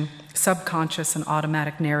reaction, subconscious and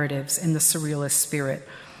automatic narratives in the surrealist spirit,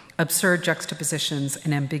 absurd juxtapositions,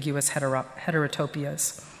 and ambiguous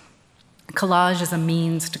heterotopias. Collage is a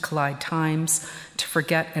means to collide times, to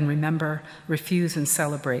forget and remember, refuse and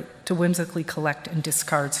celebrate, to whimsically collect and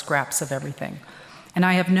discard scraps of everything. And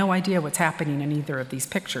I have no idea what's happening in either of these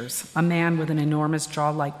pictures. A man with an enormous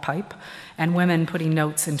jaw-like pipe, and women putting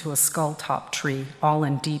notes into a skull-top tree, all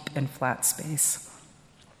in deep and flat space.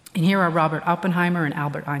 And here are Robert Oppenheimer and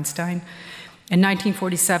Albert Einstein. In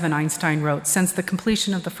 1947, Einstein wrote, "Since the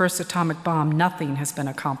completion of the first atomic bomb, nothing has been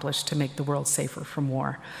accomplished to make the world safer from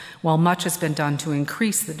war, while much has been done to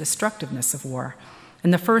increase the destructiveness of war. In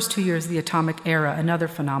the first 2 years of the atomic era, another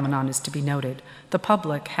phenomenon is to be noted. The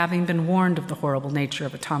public, having been warned of the horrible nature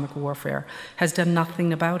of atomic warfare, has done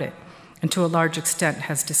nothing about it, and to a large extent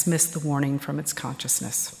has dismissed the warning from its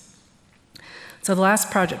consciousness." So the last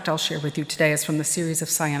project I'll share with you today is from the series of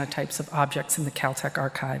cyanotypes of objects in the Caltech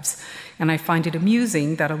archives, and I find it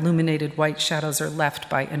amusing that illuminated white shadows are left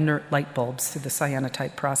by inert light bulbs through the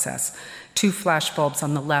cyanotype process, 2 flash bulbs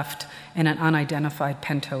on the left and an unidentified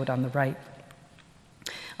pentode on the right.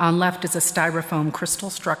 On left is a styrofoam crystal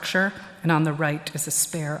structure, and on the right is a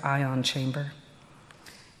spare ion chamber.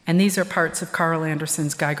 And these are parts of Carl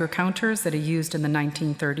Anderson's Geiger counters that he used in the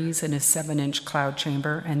 1930s in his 7-inch cloud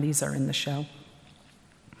chamber, and these are in the show.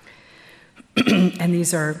 And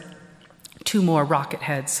these are 2 more rocket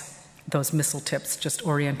heads, those missile tips, just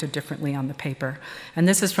oriented differently on the paper. And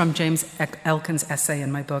this is from James Elkins' essay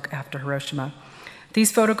in my book, After Hiroshima.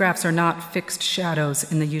 These photographs are not fixed shadows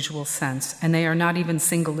in the usual sense, and they are not even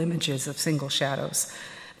single images of single shadows.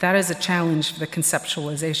 That is a challenge for the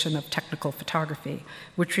conceptualization of technical photography,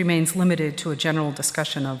 which remains limited to a general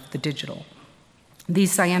discussion of the digital.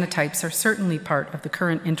 These cyanotypes are certainly part of the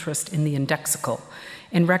current interest in the indexical,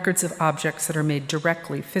 in records of objects that are made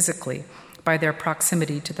directly, physically, by their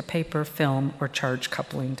proximity to the paper, film, or charge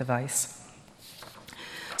coupling device.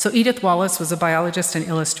 So Edith Wallace was a biologist and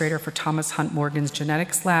illustrator for Thomas Hunt Morgan's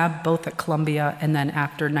genetics lab, both at Columbia and then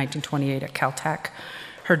after 1928 at Caltech.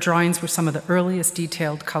 Her drawings were some of the earliest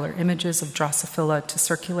detailed color images of Drosophila to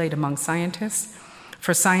circulate among scientists.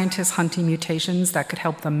 For scientists hunting mutations that could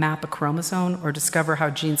help them map a chromosome or discover how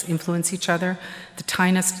genes influence each other, the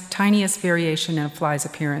tiniest variation in a fly's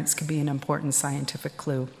appearance could be an important scientific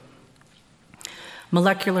clue.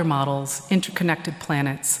 Molecular models, interconnected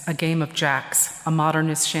planets, a game of jacks, a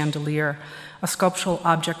modernist chandelier, a sculptural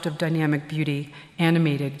object of dynamic beauty,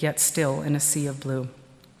 animated yet still in a sea of blue.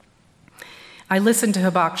 I listened to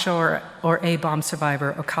Hibakusha or A-bomb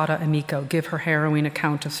survivor Okada Emiko give her harrowing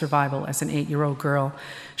account of survival as an 8-year-old girl.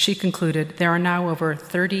 She concluded, there are now over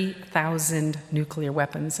 30,000 nuclear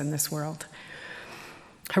weapons in this world.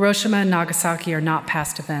 Hiroshima and Nagasaki are not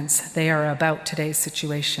past events. They are about today's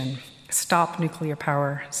situation. Stop nuclear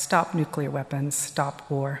power, stop nuclear weapons, stop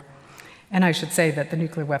war. And I should say that the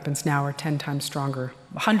nuclear weapons now are 10 times stronger,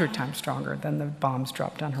 100 times stronger than the bombs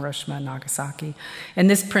dropped on Hiroshima and Nagasaki. And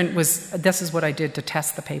this is what I did to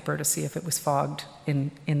test the paper to see if it was fogged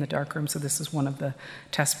in the darkroom. So this is one of the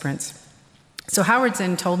test prints. So Howard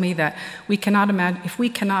Zinn told me that if we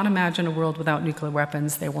cannot imagine a world without nuclear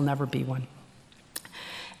weapons, there will never be one.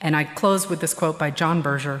 And I close with this quote by John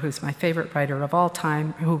Berger, who's my favorite writer of all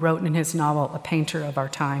time, who wrote in his novel, A Painter of Our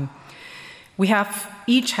Time, we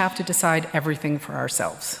each have to decide everything for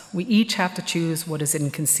ourselves. We each have to choose what is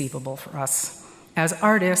inconceivable for us. As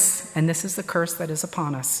artists, and this is the curse that is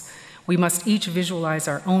upon us, we must each visualize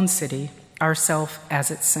our own city, ourself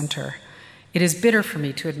as its center. It is bitter for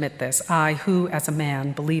me to admit this, I who, as a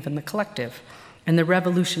man, believe in the collective, in the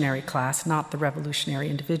revolutionary class, not the revolutionary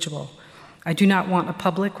individual. I do not want a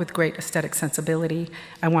public with great aesthetic sensibility.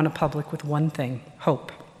 I want a public with one thing,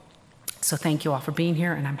 hope. So thank you all for being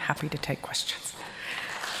here, and I'm happy to take questions.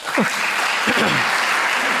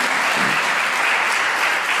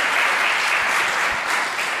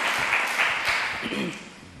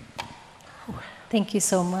 Thank you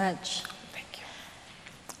so much. Thank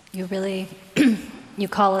you. You really, you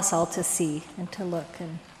call us all to see and to look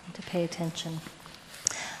and to pay attention.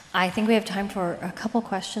 I think we have time for a couple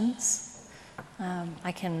questions.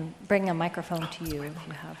 I can bring a microphone to you if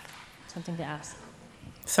you have something to ask.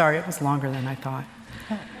 Sorry, it was longer than I thought.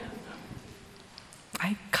 Oh.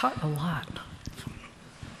 I cut a lot.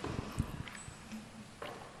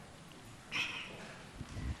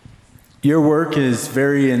 Your work is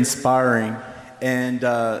very inspiring, and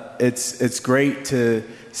it's great to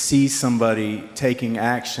see somebody taking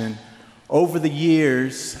action. Over the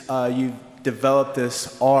years, you've developed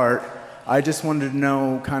this art. I just wanted to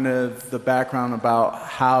know kind of the background about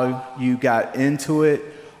how you got into it,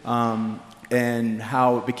 and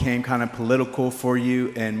how it became kind of political for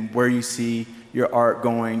you, and where you see your art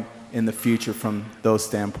going in the future from those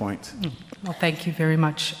standpoints. Well, thank you very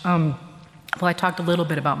much. Well, I talked a little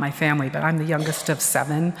bit about my family, but I'm the youngest of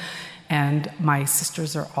 7, and my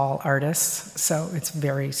sisters are all artists, so it's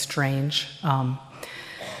very strange.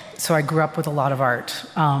 So I grew up with a lot of art.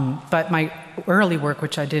 But my early work,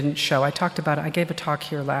 which I didn't show, I talked about it. I gave a talk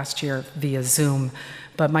here last year via Zoom.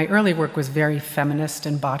 But my early work was very feminist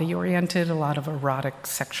and body-oriented, a lot of erotic,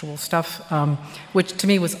 sexual stuff, which to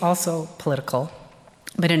me was also political,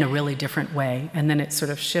 but in a really different way. And then it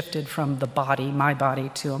sort of shifted from the body, my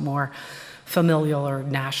body, to a more familial or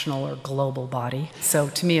national or global body. So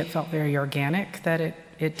to me, it felt very organic that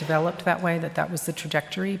it developed that way, that was the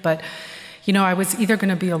trajectory. But you know, I was either going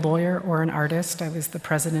to be a lawyer or an artist. I was the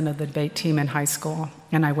president of the debate team in high school,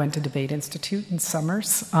 and I went to Debate Institute in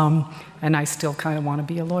summers, and I still kind of want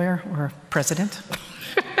to be a lawyer or president.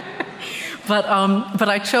 But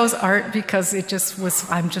I chose art because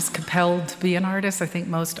I'm just compelled to be an artist. I think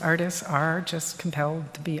most artists are just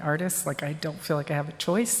compelled to be artists. Like, I don't feel like I have a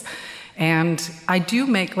choice. And I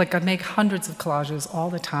make hundreds of collages all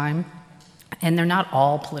the time. And they're not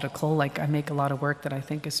all political. Like, I make a lot of work that I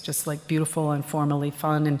think is just like beautiful and formally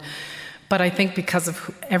fun. But I think because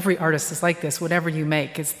of every artist is like this, whatever you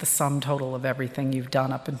make is the sum total of everything you've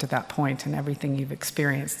done up until that point and everything you've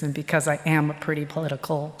experienced. And because I am a pretty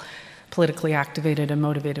politically activated and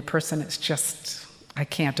motivated person, it's just, I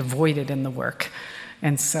can't avoid it in the work.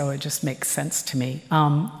 And so it just makes sense to me.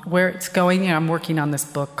 Where it's going, I'm working on this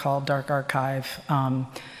book called Dark Archive.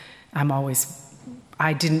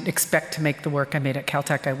 I didn't expect to make the work I made at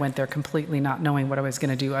Caltech. I went there completely not knowing what I was going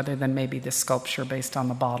to do other than maybe this sculpture based on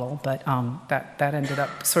the bottle, but that ended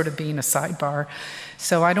up sort of being a sidebar.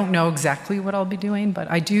 So I don't know exactly what I'll be doing, but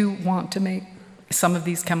I do want to make some of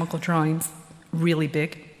these chemical drawings really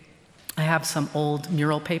big. I have some old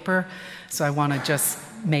mural paper, so I want to just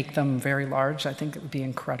make them very large. I think it would be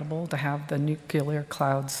incredible to have the nuclear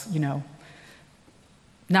clouds,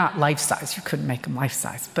 not life-size, you couldn't make them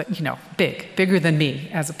life-size, but, bigger than me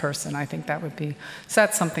as a person. I think that would be, so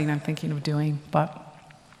that's something I'm thinking of doing, but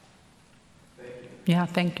yeah,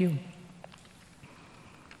 thank you.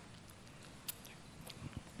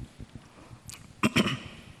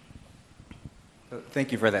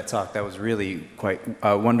 Thank you for that talk. That was really quite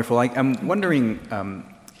wonderful. I'm wondering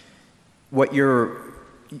what your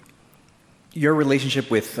relationship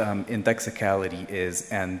with indexicality is,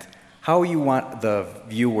 and how you want the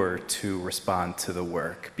viewer to respond to the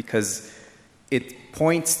work, because it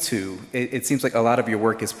points to, it seems like a lot of your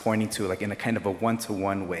work is pointing to, like, in a kind of a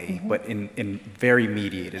one-to-one way, but in very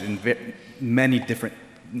mediated, in many different,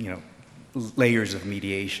 layers of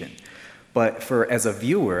mediation. But as a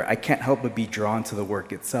viewer, I can't help but be drawn to the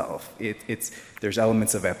work itself. There's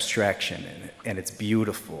elements of abstraction in it, and it's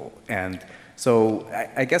beautiful. And so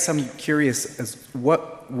I guess I'm curious, as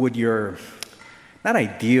what would your, not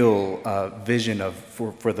ideal vision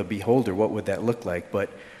for the beholder, what would that look like? But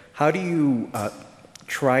how do you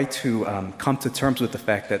try to come to terms with the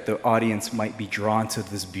fact that the audience might be drawn to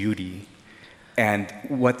this beauty, and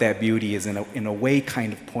what that beauty is in a way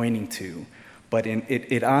kind of pointing to? But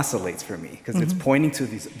it oscillates for me, because it's pointing to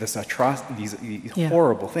these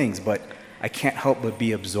horrible things, but I can't help but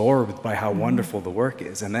be absorbed by how wonderful the work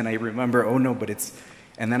is. And then I remember, oh no, but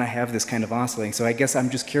and then I have this kind of oscillating. So I guess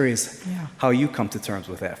I'm just curious how you come to terms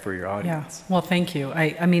with that for your audience. Yeah, well, thank you.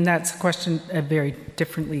 I mean, that's a question very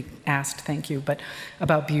differently asked, thank you. But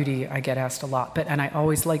about beauty, I get asked a lot. And I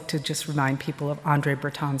always like to just remind people of Andre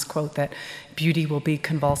Breton's quote that beauty will be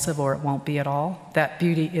convulsive or it won't be at all. That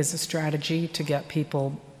beauty is a strategy to get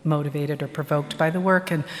people motivated or provoked by the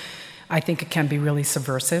work. And I think it can be really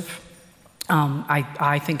subversive.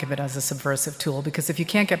 I think of it as a subversive tool, because if you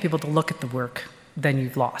can't get people to look at the work, then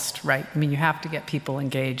you've lost, right? I mean, you have to get people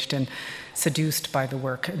engaged and seduced by the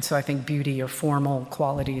work. And so I think beauty or formal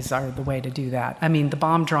qualities are the way to do that. I mean, the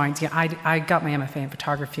bomb drawings, I got my MFA in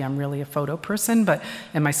photography. I'm really a photo person,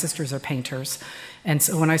 and my sisters are painters. And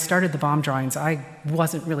so when I started the bomb drawings, I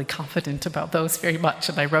wasn't really confident about those very much.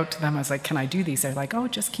 And I wrote to them, I was like, can I do these? They're like, oh,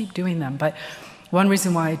 just keep doing them. But one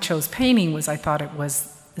reason why I chose painting was I thought it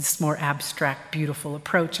was this more abstract, beautiful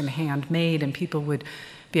approach and handmade, and people would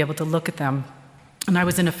be able to look at them. And I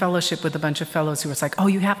was in a fellowship with a bunch of fellows who was like, oh,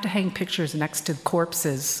 you have to hang pictures next to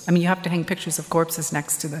corpses. I mean, you have to hang pictures of corpses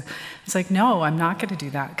next to the... It's like, no, I'm not going to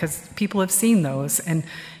do that, because people have seen those and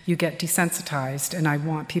you get desensitized, and I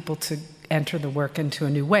want people to enter the work into a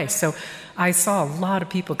new way. So I saw a lot of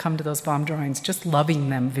people come to those bomb drawings just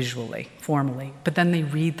loving them visually, formally, but then they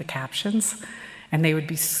read the captions and they would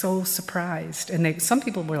be so surprised. And some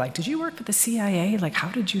people were like, did you work for the CIA? Like, how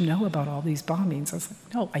did you know about all these bombings? I was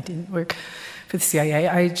like, no, I didn't work for the CIA.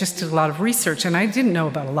 I just did a lot of research, and I didn't know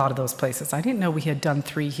about a lot of those places. I didn't know we had done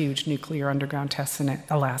 3 huge nuclear underground tests in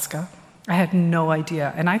Alaska. I had no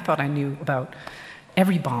idea, and I thought I knew about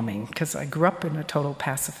every bombing, because I grew up in a total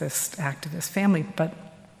pacifist, activist family. But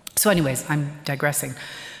so anyways, I'm digressing.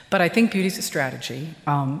 But I think beauty is a strategy,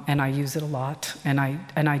 and I use it a lot, and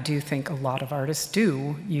I do think a lot of artists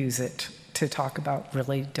do use it to talk about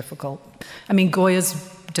really difficult... I mean, Goya's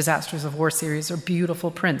Disasters of War series are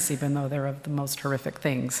beautiful prints, even though they're of the most horrific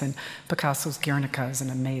things, and Picasso's Guernica is an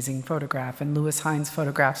amazing photograph, and Louis Hines'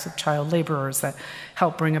 photographs of child laborers that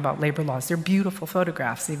help bring about labor laws. They're beautiful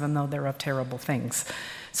photographs, even though they're of terrible things.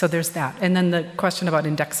 So there's that. And then the question about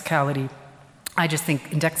indexicality, I just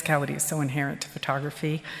think indexicality is so inherent to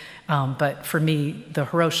photography. But for me, the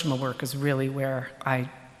Hiroshima work is really where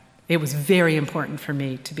it was very important for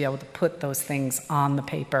me to be able to put those things on the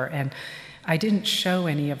paper. And I didn't show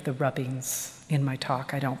any of the rubbings in my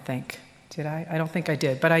talk, I don't think. Did I? I don't think I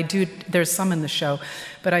did. But I do, there's some in the show.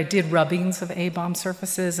 But I did rubbings of A-bomb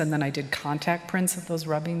surfaces, and then I did contact prints of those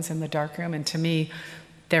rubbings in the darkroom. And to me,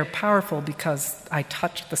 they're powerful because I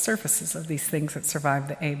touched the surfaces of these things that survived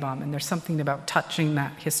the A-bomb. And there's something about touching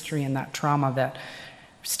that history and that trauma that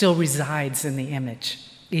still resides in the image,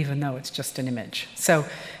 even though it's just an image. So,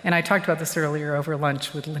 and I talked about this earlier over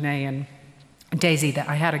lunch with Lene and Daisy, that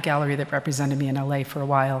I had a gallery that represented me in LA for a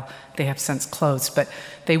while. They have since closed, but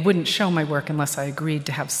they wouldn't show my work unless I agreed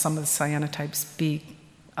to have some of the cyanotypes be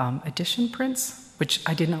edition prints, which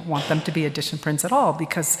I did not want them to be edition prints at all,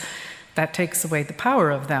 because that takes away the power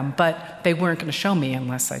of them. But they weren't going to show me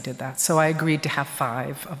unless I did that. So I agreed to have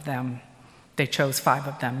 5 of them. They chose 5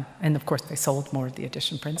 of them, and of course they sold more of the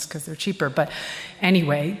edition prints because they're cheaper. But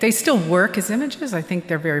anyway, they still work as images. I think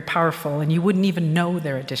they're very powerful, and you wouldn't even know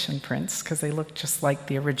they're edition prints because they look just like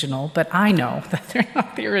the original, but I know that they're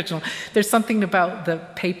not the original. There's something about the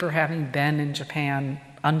paper having been in Japan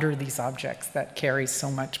under these objects that carries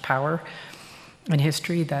so much power in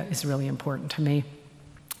history that is really important to me.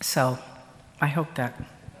 So I hope that,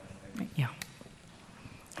 yeah.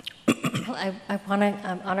 Well, I want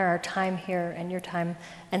to honor our time here and your time,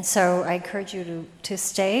 and so I encourage you to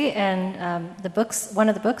stay. And one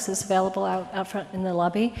of the books is available out front in the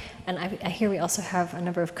lobby, and I hear we also have a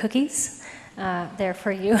number of cookies there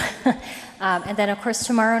for you. And then, of course,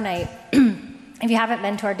 tomorrow night, if you haven't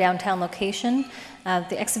been to our downtown location,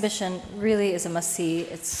 the exhibition really is a must-see.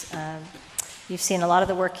 You've seen a lot of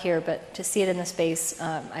the work here, but to see it in the space,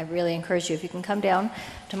 I really encourage you, if you can come down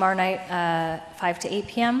tomorrow night, 5 to 8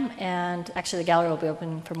 p.m., and actually the gallery will be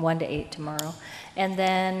open from 1 to 8 tomorrow. And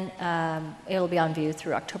then it'll be on view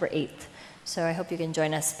through October 8th. So I hope you can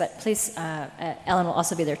join us. But please, Ellen will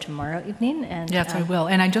also be there tomorrow evening. And yes, I will.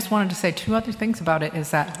 And I just wanted to say 2 other things about it,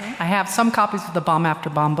 is that I have some copies of the Bomb After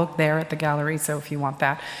Bomb book there at the gallery, so if you want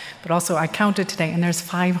that. But also, I counted today, and there's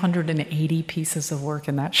 580 pieces of work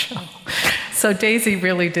in that show. So Daisy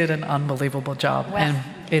really did an unbelievable job, and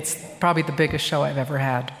it's probably the biggest show I've ever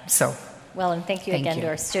had. So. Well, and thank you again to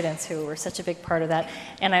our students who were such a big part of that.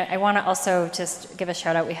 And I want to also just give a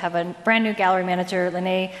shout out. We have a brand new gallery manager,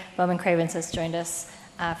 Lene Bowman-Cravens, has joined us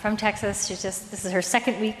from Texas. This is her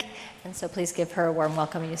second week, and so please give her a warm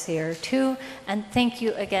welcome. You see her too. And thank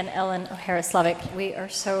you again, Ellen O'Hara Slavick. We are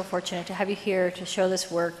so fortunate to have you here to show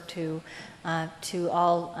this work to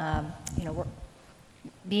all,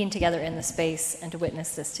 being together in the space and to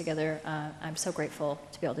witness this together. I'm so grateful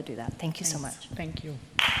to be able to do that. Thank you so much. Thank you.